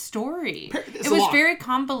straightforward story. It's It a was lot. very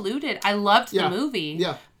convoluted. I loved Yeah. the movie.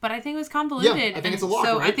 Yeah. But I think it was convoluted. Yeah, I think it's a lock,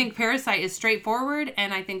 So I right? think Parasite is straightforward,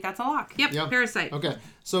 and I think that's a lock. Yep, Yeah. Parasite. Okay,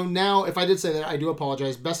 so now if I did say that, I do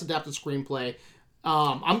apologize. Best adapted screenplay.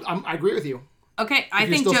 I agree with you. Okay, I If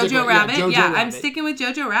you're think still sticking Jojo with- Rabbit. Jojo Yeah, I'm Rabbit. sticking with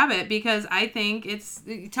Jojo Rabbit because I think it's.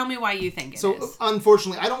 Tell me why you think it is. So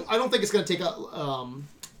unfortunately, I don't think it's going to take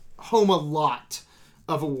home a lot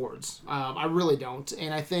of awards. I really don't,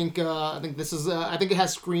 and I think this is I think it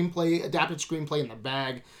has adapted screenplay in the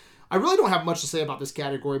bag. I really don't have much to say about this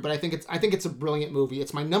category, but I think it's a brilliant movie.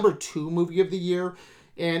 It's my number 2 movie of the year,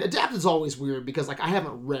 and adapted is always weird because like I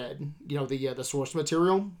haven't read the source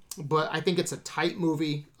material, but I think it's a tight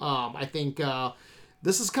movie. I think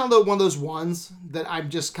this is kind of one of those ones that I'm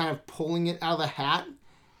just kind of pulling it out of the hat,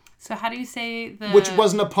 So how do you say the? which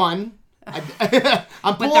wasn't a pun. I'm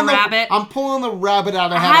With the rabbit? I'm pulling the rabbit out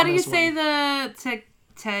of the hat. How on do you this say one. the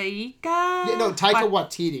Taika? Yeah, no, Taika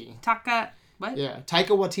Waititi. Taka. What? Yeah, Taika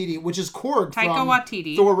Waititi, which is Korg Taika from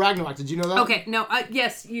Waititi. Thor Ragnarok. Did you know that? Okay, no,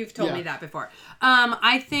 yes, you've told Yeah. me that before.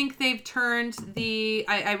 I think they've turned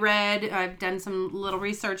I've done some little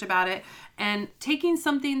research about it, and taking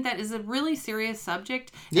something that is a really serious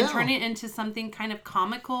subject and Yeah. turning it into something kind of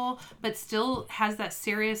comical, but still has that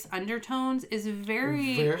serious undertones is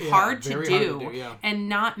very hard to do. Yeah. And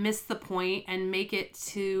not miss the point and make it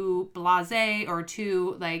too blasé or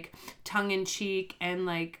too like tongue-in-cheek and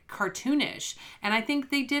like cartoonish. And I think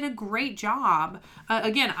they did a great job.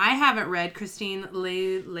 Again, I haven't read Christine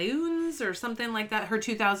Leun's or something like that, her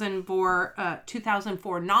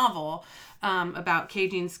 2004 novel about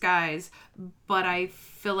caging skies, but I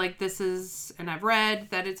feel like this is, and I've read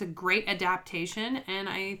that it's a great adaptation, and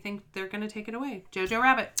I think they're going to take it away. Jojo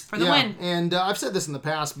Rabbit for the win. And I've said this in the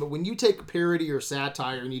past, but when you take parody or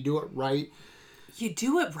satire and you do it right, You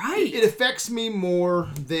do it right. it affects me more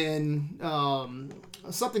than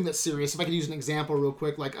something that's serious. If I could use an example real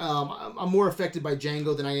quick, like I'm more affected by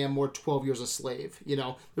Django than I am more 12 Years a Slave.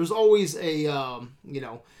 There's always a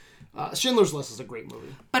Schindler's List is a great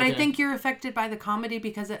movie. But okay? I think you're affected by the comedy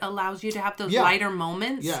because it allows you to have those Yeah. lighter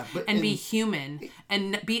moments Yeah, and be human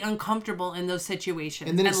and be uncomfortable in those situations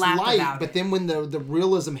and then it's laugh light, about but it. then when the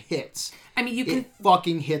realism hits, I mean, you can it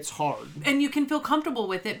fucking hits hard. and you can feel comfortable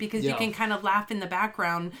with it because you Yeah. can kind of laugh in the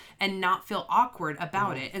background and not feel awkward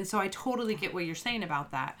about it. And so I totally get what you're saying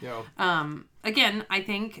about that. Yeah. Again, I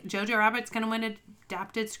think Jojo Rabbit's going to win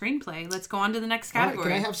adapted screenplay. Let's go on to the next All right,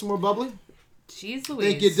 category. can I have some more bubbly? Jeez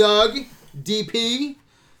Louise. Thank you, Doug.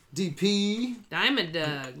 DP. Diamond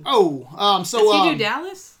Doug. Oh, so Does he do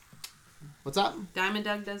Dallas? what's that? Diamond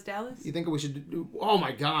Doug does Dallas? You think we should do? Oh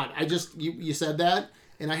my God! You said that,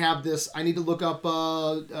 and I have this. I need to look up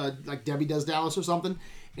like Debbie Does Dallas or something,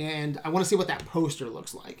 and I want to see what that poster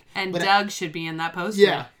looks like. And But Doug should be in that poster.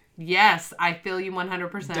 Yeah. Yes, I feel you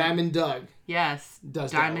 100%. Diamond Doug Yes.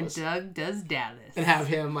 Does Diamond Dallas. Doug does Dallas. and have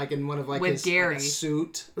him like in one of like With his Gary. like a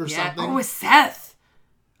suit or Yeah. something. Oh, with Seth.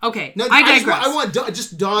 Okay, No, I digress. I want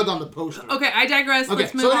just Doug on the poster. Okay, I digress. Okay,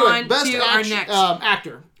 Let's move so anyway, on best to our next.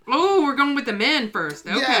 actor. Oh, we're going with the men first.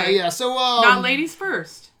 Okay. Yeah. So Not ladies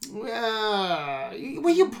first. well,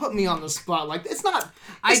 you put me on the spot. Like it's not.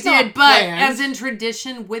 I it's not did, but planned. as in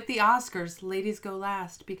tradition with the Oscars, ladies go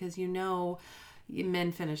last because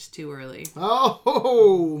men finish too early.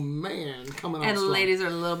 Oh man, coming on And strong. ladies are a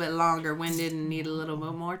little bit longer winded and need a little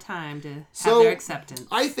bit more time to have So, their acceptance.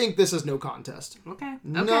 I think this is no contest. Okay.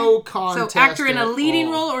 No contest. So actor in a at leading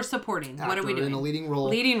all. role or supporting? What are we Actor doing? in a leading role.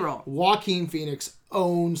 Leading role. Joaquin Phoenix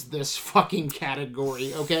owns this fucking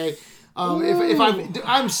category. Okay. If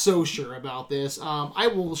I'm so sure about this. I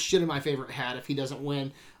will shit in my favorite hat if he doesn't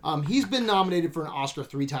win. He's been nominated for an Oscar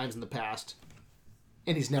 3 times in the past,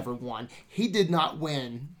 and he's never won. He did not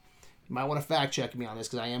win. You might want to fact check me on this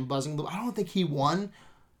because I am buzzing. I don't think he won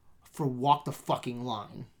for Walk the Fucking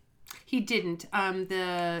Line. He didn't.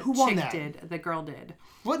 The Who won chick that? did. The girl did.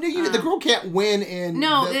 What? No, the girl can't win in.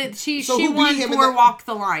 No, she won for Walk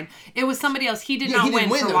the Line. It was somebody else. He did Yeah, not he didn't win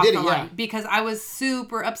win for though, Walk did the he? Line Yeah. because I was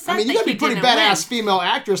super upset. I mean, you that gotta be he pretty didn't badass win. female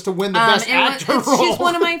actress to win the best actor role. She's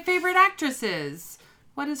one of my favorite actresses.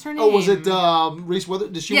 What is her name? Oh, was it Reese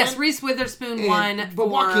Witherspoon? Did she win? Yes, Reese Witherspoon won. But for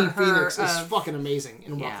Joaquin her Phoenix is of- fucking amazing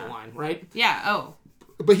in Walk Yeah. the Line, right? Yeah. Oh.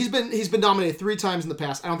 But he's been nominated 3 times in the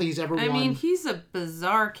past. I don't think he's ever won. I mean, he's a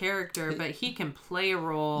bizarre character, but he can play a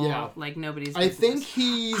role like nobody's I business. think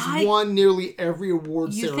he's won nearly every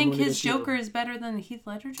award You ceremony think his this year. Joker is better than the Heath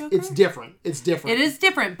Ledger Joker? It's different. It's different. It is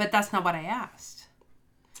different, but that's not what I asked.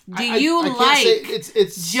 Do I you can't like say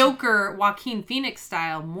it's Joker Joaquin Phoenix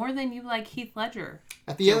style more than you like Heath Ledger?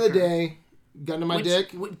 at the end of the Joker? day, Gun to my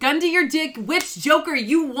dick. Gun to your dick. Which Joker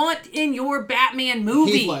you want in your Batman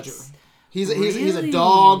movies? Heath Ledger. He's a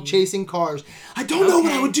dog chasing cars. I don't know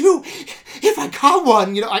what I would do if I caught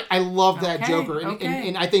one. You know, I love that Joker,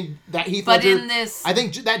 and I think that Heath Ledger. But in this, I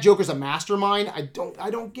think that Joker's a mastermind. I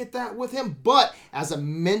don't get that with him. But as a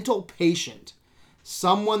mental patient,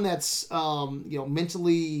 someone that's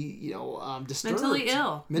mentally disturbed, mentally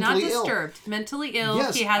ill, not disturbed, mentally ill.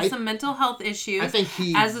 Yes, he has some mental health issues. I think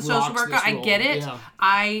he as a social worker, I get it. Yeah.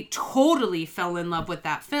 I totally fell in love with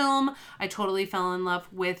that film. I totally fell in love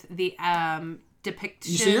with the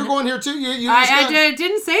depiction. So you're going here too? I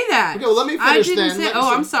didn't say that. Okay, well, let me finish then.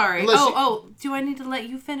 I'm sorry. Do I need to let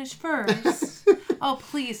you finish first? Oh,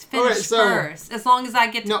 please finish first. As long as I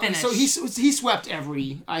get to finish. So he swept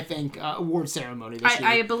every, I think, award ceremony this year.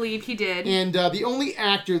 I believe he did. And the only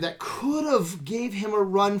actor that could have gave him a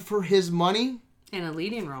run for his money in a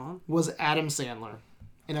leading role was Adam Sandler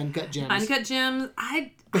in Uncut Gems. Uncut Gems,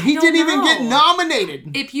 But he didn't even get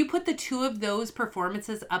nominated. If you put the two of those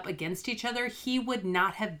performances up against each other, he would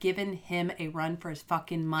not have given him a run for his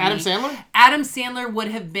fucking money. Adam Sandler? Adam Sandler would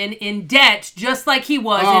have been in debt just like he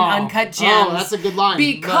was in Uncut Gems. Oh, that's a good line.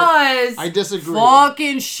 Because I disagree.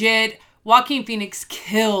 Fucking shit. Joaquin Phoenix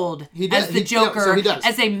killed as the Joker,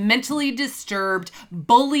 as a mentally disturbed,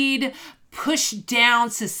 bullied, pushed down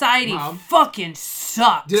society. Fucking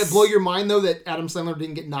sucks. Did it blow your mind though that Adam Sandler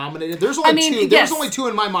didn't get nominated? There's only two. There's only two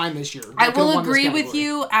in my mind this year. I will agree with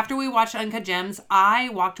you. After we watched Uncut Gems, I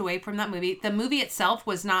walked away from that movie. The movie itself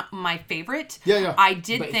was not my favorite. Yeah. I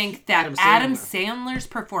did think that Adam Sandler's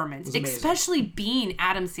performance, especially being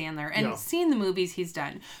Adam Sandler and seeing the movies he's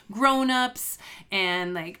done, Grown Ups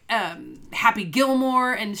and like Happy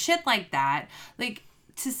Gilmore and shit like that, like.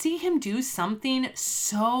 To see him do something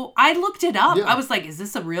so... I looked it up. I was like, is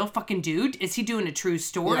this a real fucking dude? Is he doing a true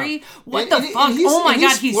story? Yeah. What the fuck? Oh my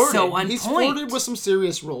God, he's so on point. He's flirted with some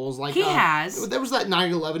serious roles. Like, he has. There was that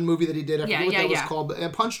 9/11 movie that he did. I forget what that was called.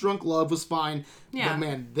 But Punch Drunk Love was fine. Yeah. But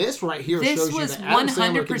man, this right here shows you that Adam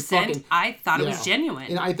Sandler can fucking... I thought it was genuine.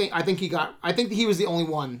 And I think he was the only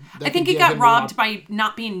one that I think he got robbed by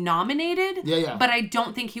not being nominated. Yeah. But I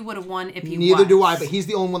don't think he would have won if he was. Neither do I, but he's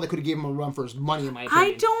the only one that could have given him a run for his money, in my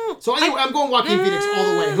opinion. I don't... So anyway, I'm going Joaquin Phoenix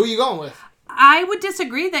all the way. Who are you going with? I would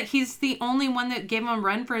disagree that he's the only one that gave him a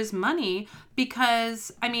run for his money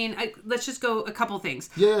because, I mean, let's just go a couple things.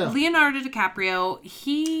 Yeah. Leonardo DiCaprio,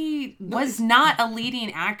 he was not a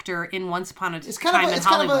leading actor in Once Upon a Time in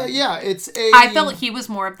Hollywood. I felt he was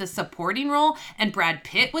more of the supporting role, and Brad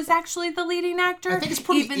Pitt was actually the leading actor. I think it's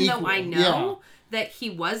pretty even though I know that he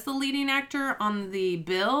was the leading actor on the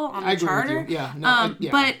bill, on the charter.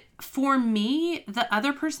 But for me, the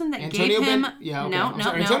other person that gave him...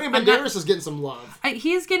 Antonio Banderas is getting some love.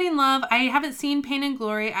 He is getting love. I haven't seen Pain and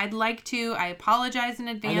Glory. I'd like to. I apologize in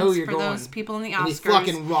advance for those people in the Oscars. He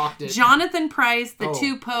fucking rocked it. Jonathan Pryce, The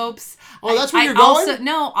Two Popes. Oh, that's where you're going?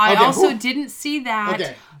 I also didn't see that.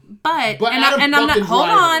 Okay. But I'm not...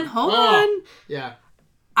 Hold on. Yeah.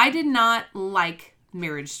 I did not like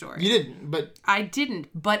Marriage Story. You didn't, but... I didn't,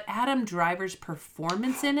 but Adam Driver's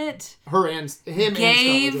performance in it...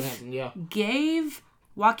 gave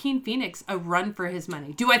Joaquin Phoenix a run for his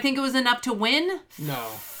money. Do I think it was enough to win? No.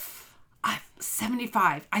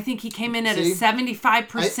 75. I think he came in at a 75%,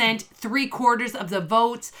 3/4 of the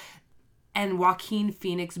votes... And Joaquin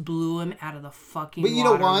Phoenix blew him out of the fucking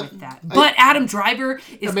water with that. But Adam Driver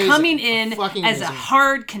is coming in as a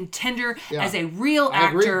hard contender, as a real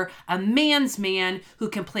actor, a man's man who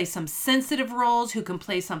can play some sensitive roles, who can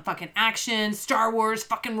play some fucking action, Star Wars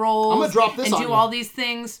fucking roles. I'm going to drop this on you. And do all these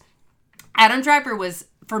things. Adam Driver was,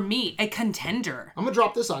 for me, a contender. I'm going to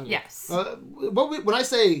drop this on you. Yes. When I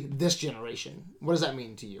say this generation, what does that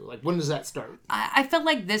mean to you? Like, when does that start? I feel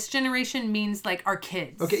like this generation means, like, our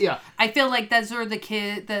kids. Okay, yeah. I feel like those are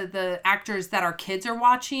the actors that our kids are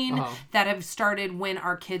watching that have started when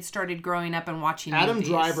our kids started growing up and watching Adam movies.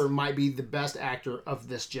 Driver might be the best actor of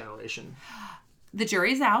this generation. The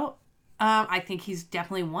jury's out. I think he's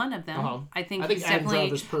definitely one of them. I think he's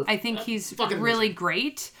definitely... I think he's really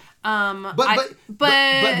great. But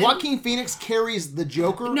Joaquin Phoenix carries the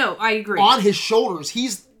Joker. No, I agree. On his shoulders.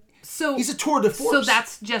 He's a tour de force. So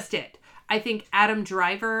that's just it. I think Adam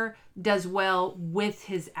Driver does well with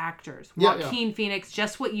his actors. Joaquin Phoenix,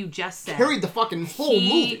 just what you just said. Carried the fucking whole movie.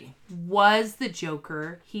 He was the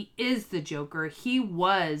Joker. He is the Joker. He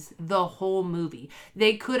was the whole movie.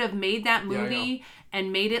 They could have made that movie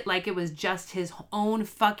and made it like it was just his own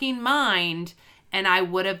fucking mind, and I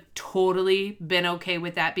would have totally been okay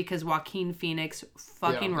with that because Joaquin Phoenix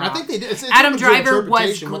fucking rocked. I think they did. It's Adam Driver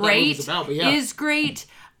was great. Is great.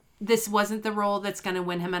 this wasn't the role that's going to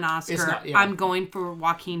win him an Oscar. It's not, yeah. I'm going for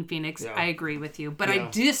Joaquin Phoenix. Yeah. I agree with you. But I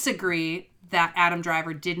Yeah. disagree that Adam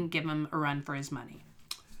Driver didn't give him a run for his money.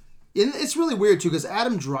 And it's really weird too, because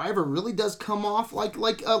Adam Driver really does come off like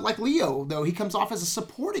Leo, though. He comes off as a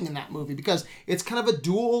supporting in that movie because it's kind of a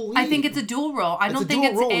dual lead. I think it's a dual role. I don't think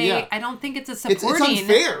it's a It's supporting.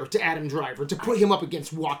 unfair to Adam Driver to put him up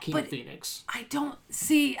against Joaquin Phoenix. I don't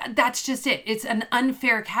see. That's just it. It's an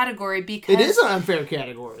unfair category because It is an unfair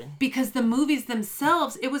category. Because the movies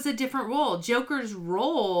themselves, it was a different role. Joker's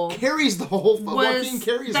role Carries the whole. Joaquin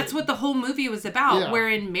carries that's it. what the whole movie was about. Yeah. Where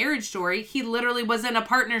in Marriage Story, he literally was in a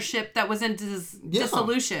partnership that was in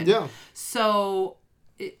dissolution. Yeah. So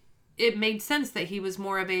it made sense that he was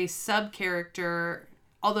more of a sub character,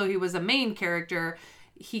 although he was a main character.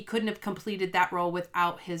 He couldn't have completed that role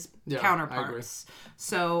without his counterparts.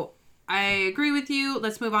 So I agree with you.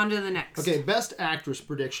 Let's move on to the next. Okay, best actress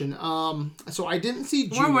prediction. So I didn't see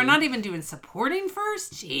Judy. We're not even doing supporting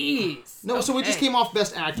first? Jeez. No, so we just came off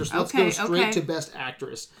best actress. Let's go straight to best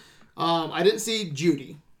actress. I didn't see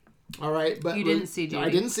Judy. All right, but you didn't see Judy. I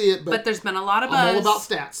didn't see it, but there's been a lot of buzz. I'm all about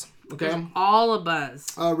stats. Okay, there's all a buzz.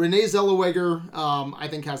 Renee Zellweger, I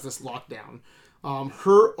think, has this locked down.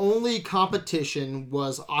 Her only competition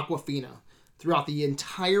was Awkwafina throughout the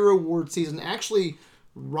entire award season. Actually,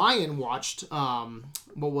 Ryan watched.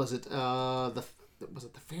 What was it? Was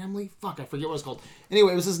it The Family? Fuck, I forget what it's called.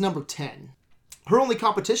 Anyway, it was his number 10. Her only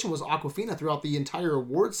competition was Awkwafina throughout the entire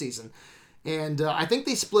award season. And I think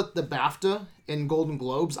they split the BAFTA and Golden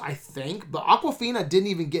Globes, I think. But Awkwafina didn't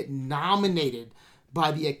even get nominated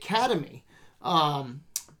by the Academy,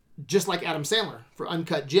 just like Adam Sandler for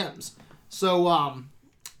Uncut Gems. So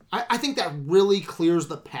I think that really clears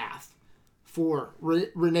the path for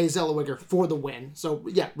Renee Zellweger for the win. So,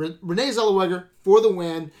 yeah, Renee Zellweger for the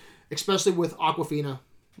win, especially with Awkwafina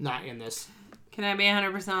not in this. Can I be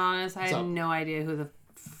 100% honest? I had no idea who the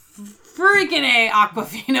freaking A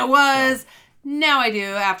Awkwafina was. Now I do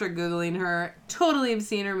after Googling her. Totally have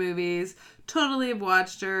seen her movies. Totally have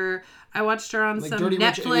watched her. I watched her on some Dirty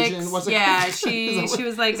Netflix. Rich Asian? Was it Yeah, she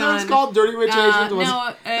was like is on. It's called Dirty Rich Asians.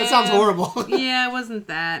 No, that sounds horrible. Yeah, it wasn't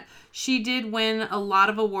that. She did win a lot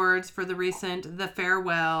of awards for the recent The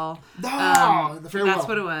Farewell. The Farewell. That's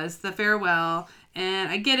what it was. The Farewell.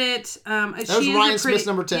 And I get it. That was Ryan Smith's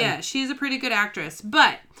number 10. Yeah, she's a pretty good actress.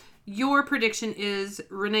 But your prediction is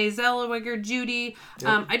Renee Zellweger, Judy.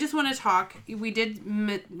 Yep. I just want to talk. We did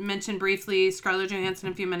mention briefly Scarlett Johansson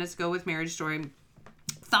a few minutes ago with Marriage Story.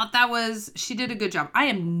 Thought she did a good job. I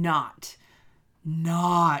am not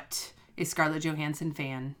a Scarlett Johansson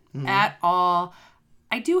fan at all.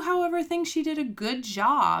 I do, however, think she did a good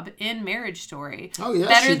job in Marriage Story. Oh, yeah,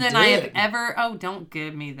 Better than I have ever... Oh, don't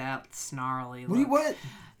give me that snarly look. What?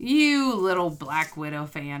 You little Black Widow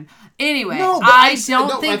fan. Anyway, no, I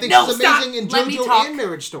don't think... I think no, she's stop. amazing in Let me JoJo talk. and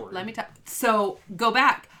Marriage Story. Let me talk. So, go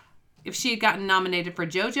back. If she had gotten nominated for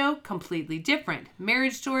JoJo, completely different.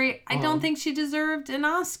 Marriage Story, I don't think she deserved an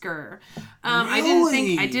Oscar.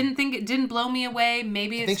 Really? I didn't think it didn't blow me away.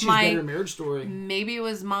 Maybe I think it's she's my better in Marriage Story. Maybe it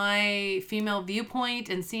was my female viewpoint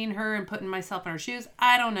and seeing her and putting myself in her shoes.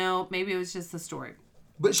 I don't know. Maybe it was just the story.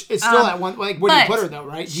 But it's still that one. Like, where do you put her though?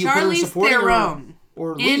 Right? Do you put her Charlize supporting Theron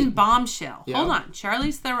or lead? in Bombshell. Yeah. Hold on,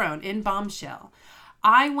 Charlize Theron in Bombshell.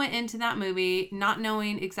 I went into that movie not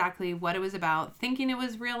knowing exactly what it was about, thinking it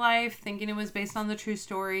was real life, thinking it was based on the true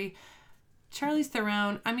story. Charlize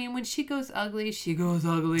Theron, I mean, when she goes ugly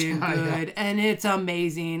and good, Yeah. and it's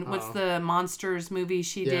amazing. What's the Monsters movie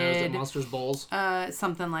she did? Yeah, Monsters Balls.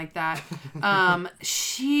 Something like that.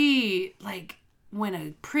 She, like, when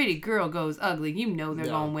a pretty girl goes ugly, you know they're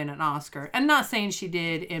going to win an Oscar. I'm not saying she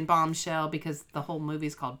did in Bombshell because the whole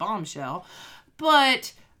movie's called Bombshell,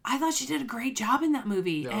 but I thought she did a great job in that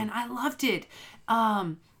movie, and I loved it.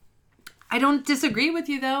 I don't disagree with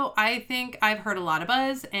you, though. I think I've heard a lot of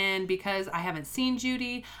buzz, and because I haven't seen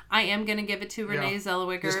Judy, I am going to give it to Renee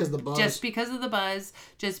Zellweger. Just because of the buzz.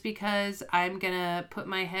 Just because I'm going to put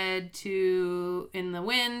my head in the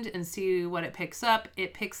wind and see what it picks up.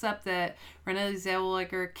 It picks up that Renee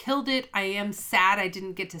Zellweger killed it. I am sad I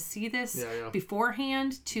didn't get to see this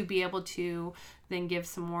beforehand to be able to then give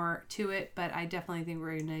some more to it, but I definitely think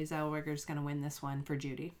Renee Zellweger is going to win this one for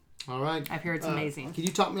Judy. All right. I've heard it's amazing. Can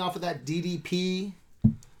you talk me off of that DDP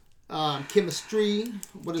chemistry?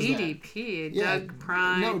 What is DDP? that? Doug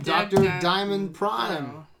Prime. No, Dr. Diamond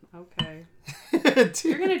Prime. Oh, okay.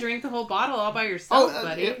 You're going to drink the whole bottle all by yourself,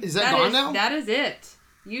 buddy. Is that gone now? That is it.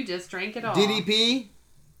 You just drank it all. DDP?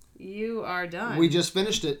 You are done. We just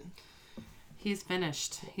finished it. He's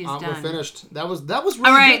finished. He's We're done. finished. That was really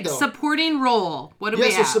All right, good, though. supporting role. What do we Yeah,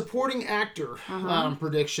 so have? supporting actor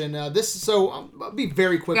prediction. I'll be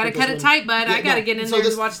very quick. Gotta with cut this it one. tight, bud. Yeah, I gotta no. get in So there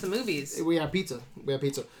this- and watch the movies. We have pizza.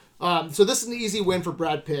 So this is an easy win for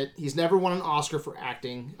Brad Pitt. He's never won an Oscar for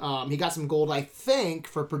acting. He got some gold, I think,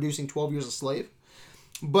 for producing 12 Years a Slave.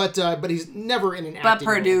 But he's never in an But acting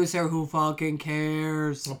role. producer, who fucking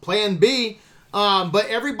cares? Plan B. But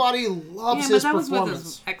everybody loves Yeah, but his that was with performance.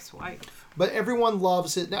 his ex-wife. But everyone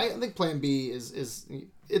loves it. I think Plan B is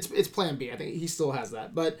it's Plan B. I think he still has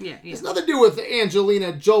that. But Yeah. it's nothing to do with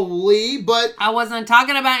Angelina Jolie. But I wasn't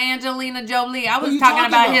talking about Angelina Jolie. I was you talking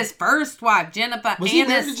talking about about? his first wife, Jennifer Was he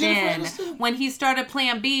married to Jennifer Aniston. Aniston? When he started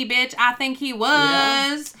Plan B, bitch, I think he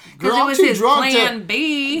was. Because Girl, it I'm was too his drunk to- Plan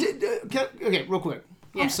B. Okay, real quick.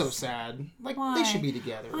 I'm Yes. so sad. Like Why? they should be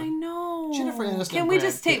together. I know. Jennifer Aniston Can and we Brad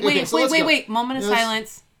just take... Pitt. Okay, so let's go. Wait. Moment of Yes.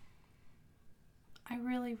 silence. I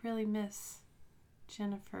really, really miss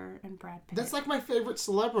Jennifer and Brad Pitt. That's like my favorite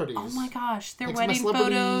celebrities. Oh my gosh, their Like my wedding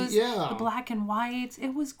celebrity- photos, yeah. the black and whites. It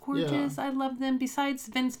was gorgeous. I love them. Besides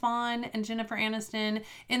Vince Vaughn and Jennifer Aniston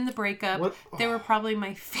in the breakup, What- they were probably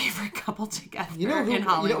my favorite couple together You know who? in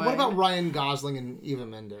Hollywood. What about Ryan Gosling and Eva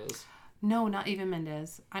Mendes? No, not even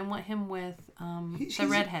Mendez. I want him with the she's-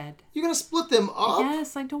 redhead. You're gonna split them up?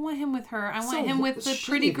 Yes, I don't want him with her. I want So him with the shitty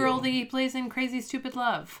pretty girl of that you. he plays in Crazy Stupid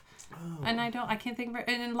Love. Oh. And I can't think of her.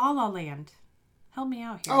 And in La La Land. Help me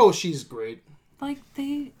out here. Oh, she's great. Like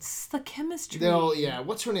it's the chemistry. Yeah.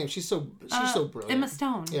 What's her name? She's so brilliant. Emma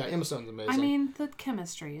Stone. Yeah, Emma Stone's amazing. I mean, the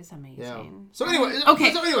chemistry is amazing. Yeah. So anyway,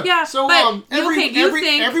 Okay, yeah, So but, okay, you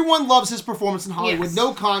think- everyone loves his performance in Hollywood. Yes.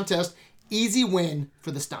 No contest. Easy win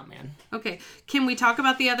for the stuntman. Okay, can we talk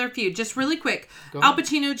about the other few just really quick? Al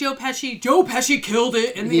Pacino, Joe Pesci. Joe Pesci killed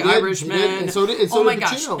it in The He did, Irishman. he did, and so did oh my Pacino.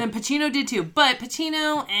 gosh, and Pacino did too. But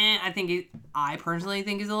Pacino, I personally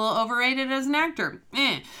think he's a little overrated as an actor.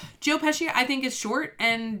 Joe Pesci, I think is short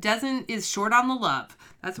and is short on the love.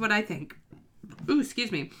 That's what I think. Ooh,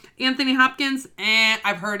 excuse me. Anthony Hopkins,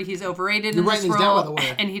 I've heard he's overrated in this writing these role, down, by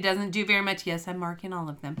the way. and he doesn't do very much. Yes, I'm marking all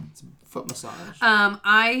of them. Foot massage.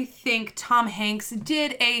 I think Tom Hanks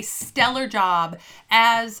did a stellar job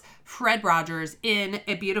as Fred Rogers in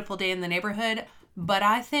A Beautiful Day in the Neighborhood. But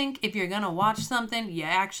I think if you're going to watch something, you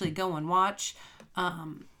actually go and watch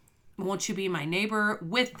Won't You Be My Neighbor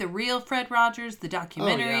with the real Fred Rogers, the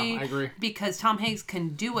documentary. I agree. Because Tom Hanks can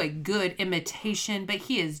do a good imitation, but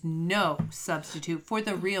he is no substitute for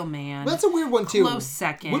the real man. That's a weird one too. Close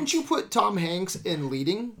second. Wouldn't you put Tom Hanks in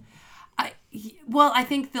leading? I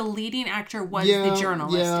think the leading actor was the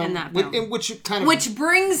journalist in that film. Which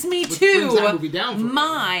brings me brings that movie to down for me.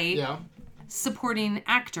 my supporting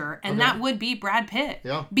actor, and that would be Brad Pitt.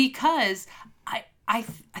 Yeah. Because I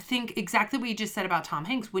think exactly what you just said about Tom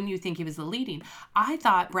Hanks when you think he was the leading. I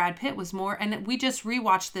thought Brad Pitt was more, and we just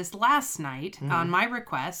rewatched this last night on my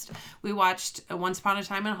request. We watched Once Upon a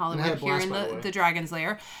Time in Hollywood here in the Dragon's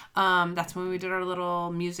Lair. That's when we did our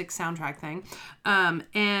little music soundtrack thing.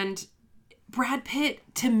 And Brad Pitt,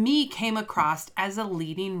 to me, came across as a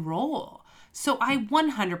leading role. So I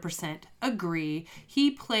 100% agree.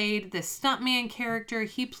 He played the stuntman character.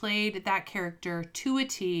 He played that character to a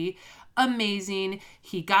T. Amazing.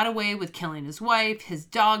 He got away with killing his wife. His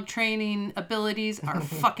dog training abilities are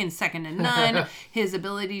fucking second to none. His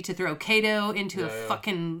ability to throw Kato into a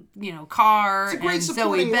fucking, car and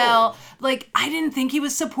Zoe Bell. Role. Like, I didn't think he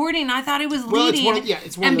was supporting. I thought he was leading.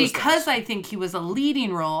 It's one and of those because things. I think he was a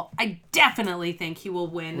leading role, I definitely think he will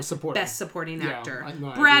win Best Supporting Actor. I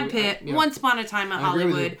Brad agree. Pitt, Yeah. Once Upon a Time in agree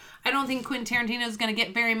with Hollywood. you. I don't think Quentin Tarantino is going to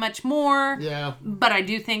get very much more. Yeah. But I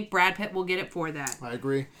do think Brad Pitt will get it for that. I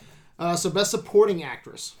agree. So best supporting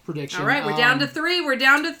actress prediction. All right, we're down to three.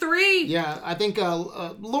 Yeah, I think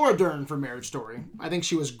Laura Dern for Marriage Story. I think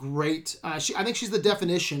she was great. I think she's the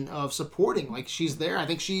definition of supporting. Like she's there. I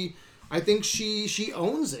think she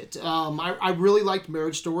owns it. I really liked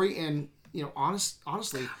Marriage Story, and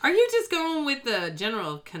honestly, Are you just going with the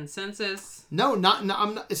general consensus? no, I'm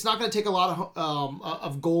not. It's not going to take a lot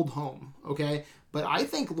of gold home. Okay. But I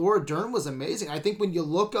think Laura Dern was amazing. I think when you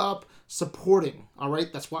look up supporting, all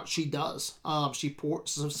right, that's what she does. She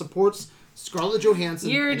supports Scarlett Johansson.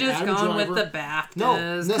 You're and just Adam going Driver. with the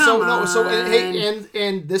BAFTAs.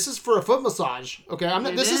 And this is for a foot massage. Okay, I'm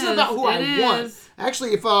not. It This isn't is, about who I it want. is.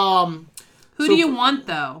 Actually, if Who do you want,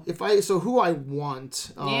 though? who I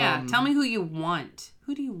want. Yeah, tell me who you want.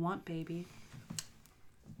 Who do you want, baby?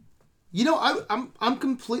 I'm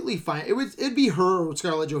completely fine. It'd be her or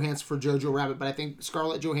Scarlett Johansson for Jojo Rabbit, but I think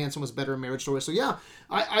Scarlett Johansson was better in Marriage Story. So yeah,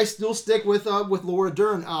 I still stick with Laura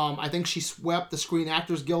Dern. I think she swept the Screen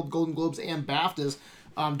Actors Guild, Golden Globes, and BAFTAs.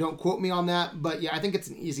 Don't quote me on that, but yeah, I think it's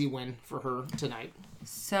an easy win for her tonight.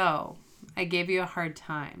 So, I gave you a hard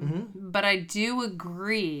time, but I do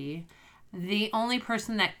agree the only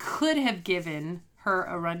person that could have given her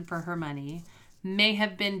a run for her money may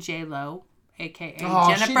have been J-Lo, aka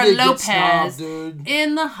Jennifer Lopez,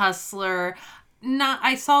 in The Hustler.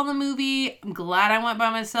 I saw the movie. I'm glad I went by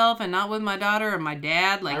myself and not with my daughter or my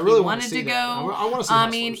dad. Like, he wanted to go. I want to see I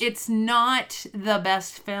mean, it's not the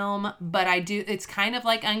best film, but it's kind of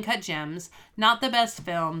like Uncut Gems. Not the best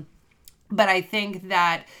film, but I think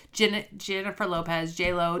that Jennifer Lopez,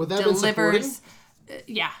 J-Lo, delivers.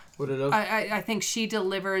 Yeah. Would it have? I think she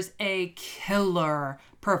delivers a killer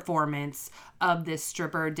performance of this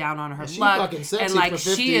stripper down on her luck, and like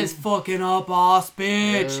she is fucking up boss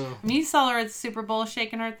bitch. Yeah. I mean, you saw her at the Super Bowl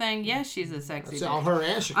shaking her thing. Yes, she's a sexy bitch. All her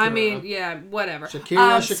and Shakira. I mean, yeah, whatever.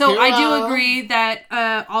 Shakira. So I do agree that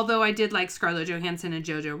although I did like Scarlett Johansson and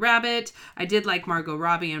Jojo Rabbit, I did like Margot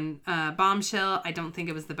Robbie and Bombshell. I don't think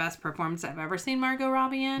it was the best performance I've ever seen Margot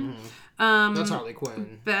Robbie in. That's Harley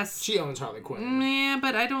Quinn. Best. She owns Harley Quinn. Yeah,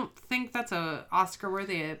 but I don't think that's a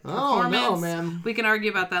Oscar-worthy performance. Oh, no, man. We can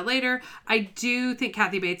argue about that later. I do think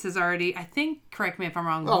Kathy Bates has already, I think, correct me if I'm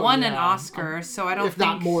wrong, won an Oscar. So I don't think... If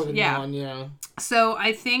not more than one, yeah. So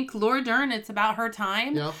I think Laura Dern, it's about her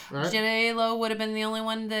time. Yeah, right. J-Lo would have been the only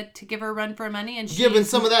one to give her a run for money. And giving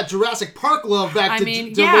some of that Jurassic Park love back to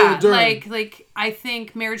Laura Dern. Like I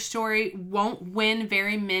think Marriage Story won't win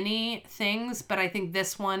very many things, but I think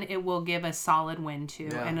this one, it will give a solid win to.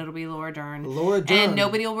 Yeah. And it'll be Laura Dern. And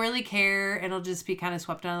nobody will really care. And it'll just be kind of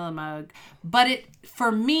swept under the mug. But it,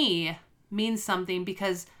 for me, means something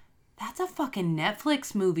because that's a fucking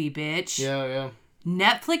Netflix movie, bitch. Yeah.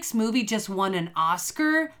 Netflix movie just won an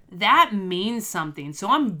Oscar. That means something. So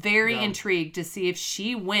I'm very intrigued to see if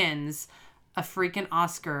she wins a freaking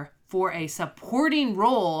Oscar for a supporting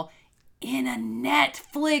role in a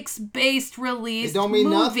Netflix-based release. It don't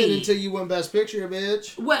mean nothing until you win Best Picture,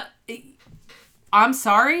 bitch. Well, I'm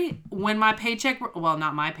sorry. When my paycheck... Well,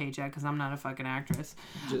 not my paycheck, because I'm not a fucking actress.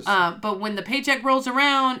 But when the paycheck rolls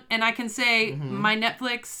around and I can say my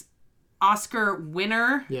Netflix Oscar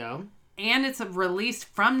winner... Yeah. And it's released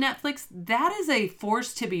from Netflix, that is a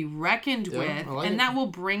force to be reckoned with. And that will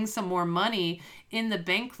bring some more money in the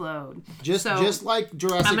bank load. Just like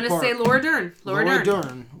Jurassic Park. I'm going to say Laura Dern. Laura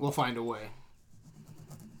Dern will find a way.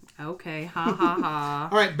 Okay. Ha, ha, ha.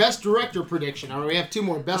 All right. Best director prediction. All right. We have two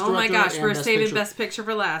more. Best director and Best Picture. Oh my gosh. We're saving Best Picture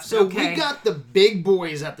for last. So we got the big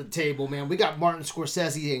boys at the table, man. We got Martin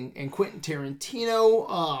Scorsese and Quentin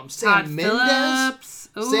Tarantino. Sam Mendes.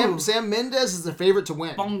 Sam Mendes is the favorite to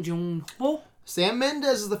win. Bong Joon-ho. Sam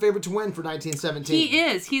Mendes is the favorite to win for 1917. He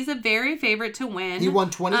is. He's a very favorite to win. He won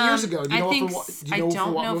 20 years ago. Do you know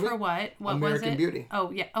for what movie? For what. What American was it? Beauty.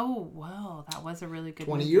 Oh, yeah. Oh, well, that was a really good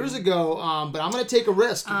 20 movie. years ago, but I'm going to take a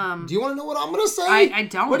risk. Do you want to know what I'm going to say? I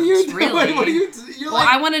don't. What do you really? What do you Well,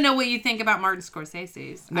 I want to know what you think about Martin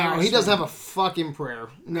Scorsese's. No, he doesn't have a fucking prayer.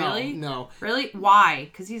 No, really? No. Really? Why?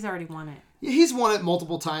 Because he's already won it. He's won it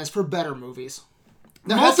multiple times for better movies.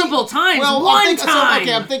 Now, multiple times. Well, one time.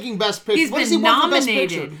 Okay, I'm thinking Best Picture. He's been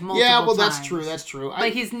nominated multiple times. Yeah, well, that's true. That's true.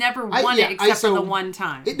 But he's never won it except for the one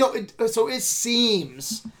time. So it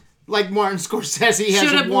seems like Martin Scorsese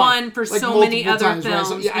should have won for so many other films. Right?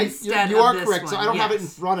 So, instead you are of correct. This so one. I don't have it in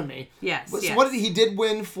front of me. Yes. So what did he did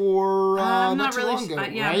win for? Not too long ago.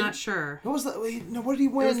 Right? I'm not sure. What was that? No, what did he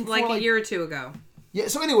win? It was like a year or two ago. Yeah.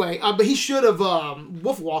 So anyway, but he should have.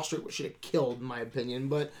 Wolf of Wall Street should have killed, in my opinion.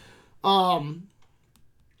 But.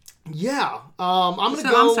 Yeah, I'm gonna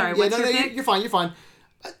go. I'm sorry. What's your pick? You're fine. You're fine.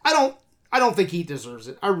 I don't think he deserves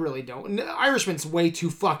it. I really don't. Irishman's way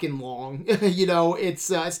too fucking long.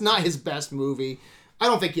 It's not his best movie. I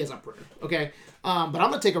don't think he has a prayer. Okay, but I'm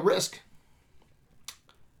gonna take a risk.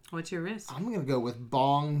 What's your risk? I'm gonna go with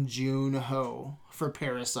Bong Joon-ho for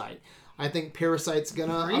Parasite. I think Parasite's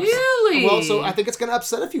gonna really. So I think it's gonna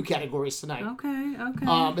upset a few categories tonight. Okay.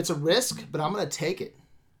 It's a risk, but I'm gonna take it.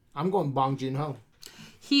 I'm going Bong Joon-ho.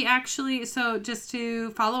 He actually, so just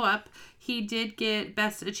to follow up, he did get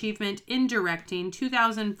Best Achievement in Directing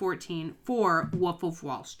 2014 for Wolf of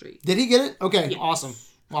Wall Street. Did he get it? Okay, yes.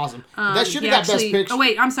 Awesome. That should have got Best Picture. Oh,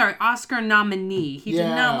 wait, I'm sorry. Oscar nominee. He did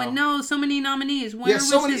not win. No, so many nominees. Where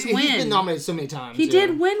was his win? He's been nominated so many times. He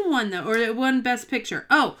did win one, though, or it won Best Picture.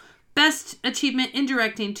 Oh, Best Achievement in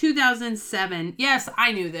Directing 2007. Yes,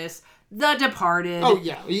 I knew this. The Departed. Oh,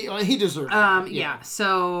 yeah. He deserved it. Yeah.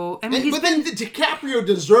 So, but then DiCaprio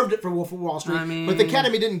deserved it for Wolf of Wall Street. But the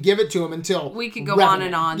Academy didn't give it to him until we could go on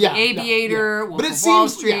and on. Yeah, the Aviator, Wolf of Wall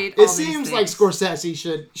Street. It seems like Scorsese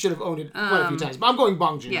should have owned it quite a few times. But I'm going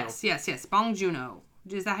Bong Joon-ho. Yes. Bong Joon-ho.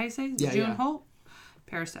 Is that how you say it? Yeah, Joon-ho?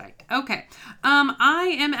 Parasite. Okay.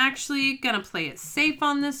 I am actually going to play it safe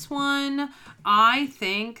on this one. I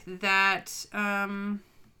think that I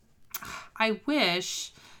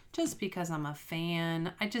wish, just because I'm a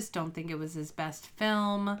fan, I just don't think it was his best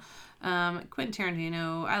film. Quentin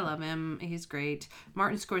Tarantino, I love him. He's great.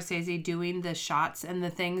 Martin Scorsese doing the shots and the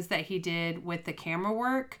things that he did with the camera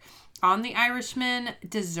work on The Irishman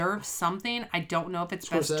deserves something. I don't know if it's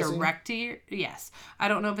best director. Yes. I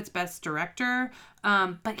don't know if it's best director,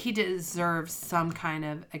 but he deserves some kind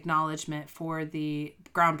of acknowledgement for the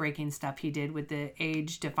groundbreaking stuff he did with the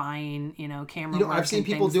age-defying, camera work. I've seen and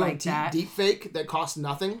people things doing like that. deep fake that cost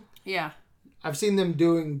nothing. Yeah. I've seen them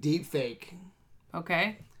doing deep fake.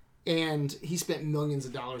 Okay. And he spent millions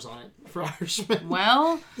of dollars on it for Irishman.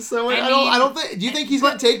 Well, so I don't think. Do you think he's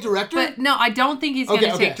going to take director? But no, I don't think he's going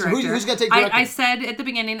to take director. So who's going to take director? I said at the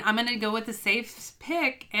beginning, I'm going to go with the safe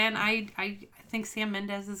pick, and I think Sam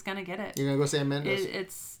Mendes is going to get it. You're going to go Sam Mendes?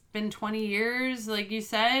 It's been 20 years, like you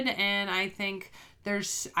said, and I think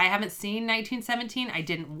I haven't seen 1917. I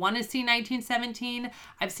didn't want to see 1917.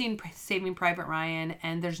 I've seen Saving Private Ryan,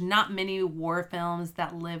 and there's not many war films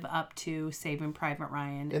that live up to Saving Private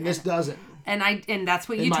Ryan. And this doesn't. And that's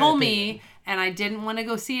what you told me, and I didn't want to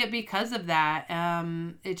go see it because of that.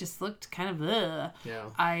 It just looked kind of ugh. Yeah.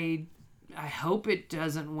 I hope it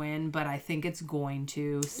doesn't win, but I think it's going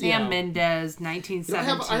to. Sam Mendes,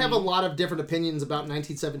 1917. I have a lot of different opinions about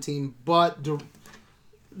 1917, but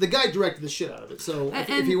the guy directed the shit out of it. So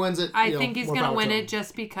if he wins it, I think he's going to win it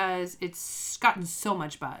just because it's gotten so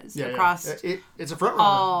much buzz across. Yeah. It's a front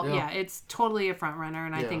runner. Yeah, it's totally a front runner,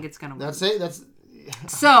 and I think it's going to win. That's it.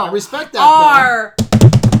 So I respect that. Our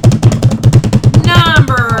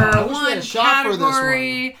number one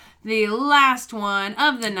category, the last one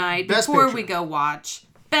of the night before we go watch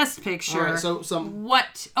Best Picture. All right, so some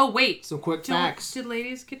quick facts. Did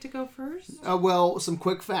ladies get to go first? Some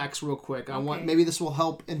quick facts, real quick. Maybe this will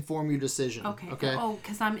help inform your decision. Okay. Oh,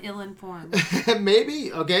 because I'm ill-informed.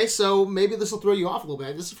 Maybe. Okay, so maybe this will throw you off a little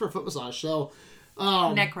bit. This is for a foot massage. So,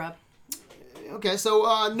 neck rub. Okay,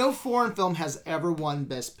 so no foreign film has ever won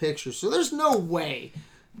Best Picture, so there's no way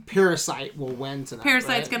Parasite will win tonight.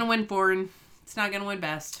 Parasite's going to win foreign. It's not going to win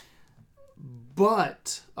Best.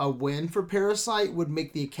 But a win for Parasite would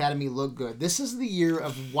make the Academy look good. This is the year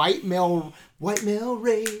of white male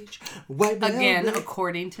rage. Again,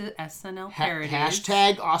 according to SNL Parodies.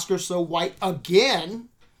 Hashtag Oscar so white again.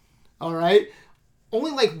 All right.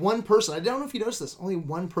 Only like one person. I don't know if you noticed this. Only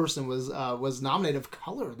one person was nominated of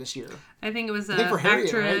color this year. I think it was an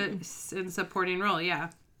actress in supporting role. Yeah.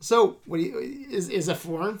 So, is a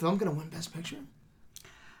foreign film going to win Best Picture?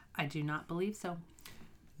 I do not believe so.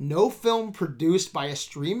 No film produced by a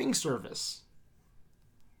streaming service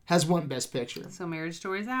has won Best Picture. So Marriage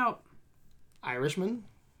Story's out. Irishman.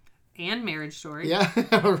 And Marriage Story. Yeah.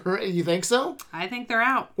 You think so? I think they're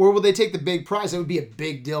out. Or will they take the big prize? That would be a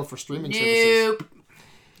big deal for streaming services.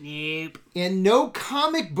 Nope. And no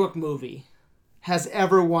comic book movie has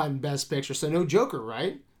ever won Best Picture. So no Joker,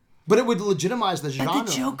 right? But it would legitimize the genre. But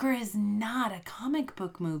the Joker is not a comic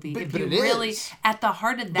book movie. But if it you really, is. At the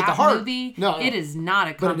heart of that movie, it is not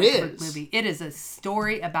a comic book movie. It is a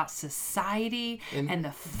story about society and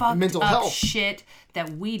the fucked up health shit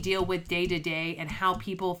that we deal with day to day, and how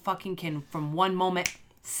people fucking can, from one moment,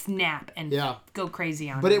 snap and go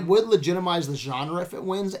crazy on But them. it would legitimize the genre if it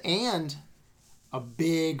wins, and a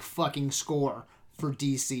big fucking score for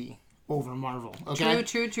DC over Marvel. Okay?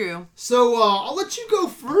 True. So I'll let you go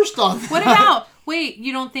first on that. What about, wait,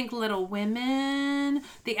 you don't think Little Women,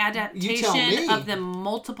 the adaptation of the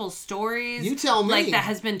multiple stories, you tell me, like that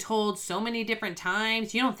has been told so many different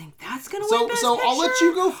times, you don't think that's going to win Best So Picture? I'll let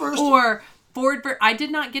you go first. Or I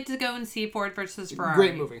did not get to go and see Ford versus Ferrari.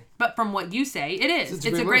 Great movie. But from what you say, it is.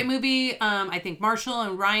 It's a great movie. I think Marshall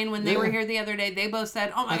and Ryan, when they were here the other day, they both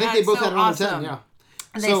said, oh my God, they both so had it awesome. on 10, yeah.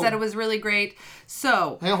 And they said it was really great.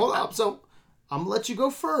 So. Hey, hold up. So, I'm going to let you go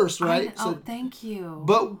first, right? Thank you.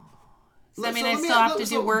 But. Does that mean I still have to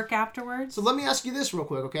do work afterwards? So, let me ask you this real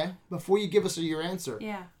quick, okay? Before you give us your answer.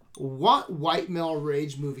 Yeah. What white male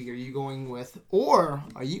rage movie are you going with? Or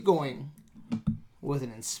are you going with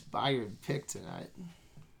an inspired pick tonight?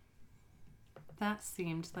 That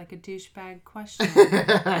seemed like a douchebag question.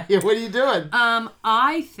 Yeah, what are you doing?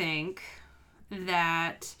 I think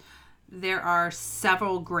that there are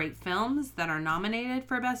several great films that are nominated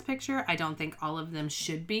for Best Picture. I don't think all of them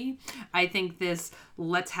should be. I think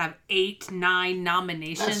let's have 8-9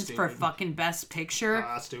 nominations for fucking Best Picture.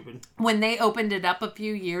 That's stupid. When they opened it up a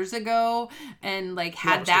few years ago and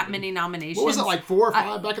had that many nominations. What was it, like 4 or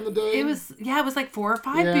 5 back in the day? It was like 4 or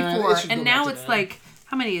 5 before. And now it's like,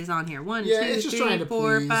 How many is on here? 1, Yeah, 2, it's just 3, trying to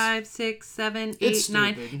 4, please. 5, 6, 7, It's 8,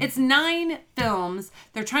 9. stupid. It's 9 films.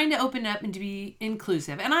 They're trying to open up and to be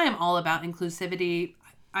inclusive. And I am all about inclusivity.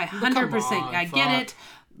 I 100%. on, I get fuck. it.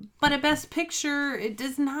 But a Best Picture, it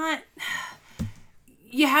does not...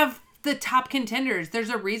 You have the top contenders. There's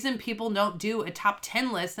a reason people don't do a top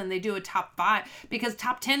 10 list and they do a top 5. Because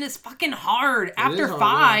top 10 is fucking hard. After hard,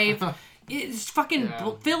 5... yeah. It's fucking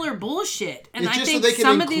filler bullshit, and It's I just think so they can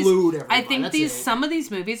some of these. include I everybody, think that's it. some of these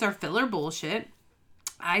movies are filler bullshit.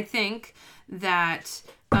 I think that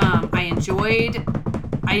I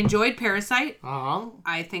enjoyed Parasite.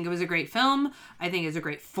 I think it was a great film. I think it was a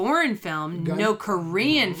great foreign film. No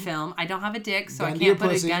Korean film. I don't have a dick, so Gun I to your can't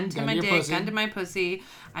put pussy. a gun to Gun my to your dick, pussy. gun to my pussy.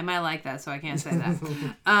 I might like that, so I can't say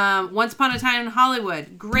that. Once Upon a Time in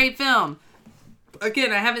Hollywood. Great film.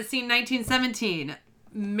 Again, I haven't seen 1917.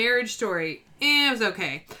 Marriage Story. It was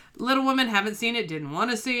okay. Little Women, haven't seen it. Didn't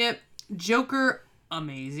want to see it. Joker,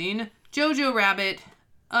 amazing. Jojo Rabbit,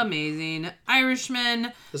 amazing.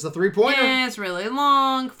 Irishman, It's a 3-pointer. it's really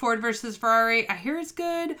long. Ford versus Ferrari, I hear it's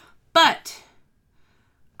good. But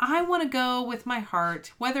I want to go with my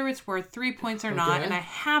heart, whether it's worth 3 points or not. Okay. And I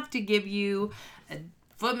have to give you a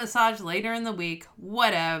foot massage later in the week.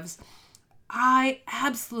 Whatevs. I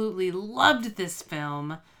absolutely loved this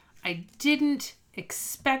film. I didn't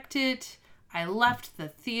expect it. I left the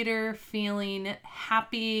theater feeling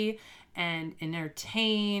happy and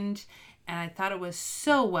entertained, and I thought it was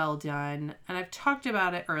so well done. And I've talked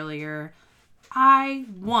about it earlier. I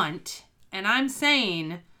want, and I'm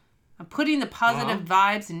saying, I'm putting the positive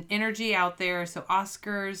vibes and energy out there. So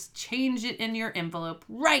Oscars, change it in your envelope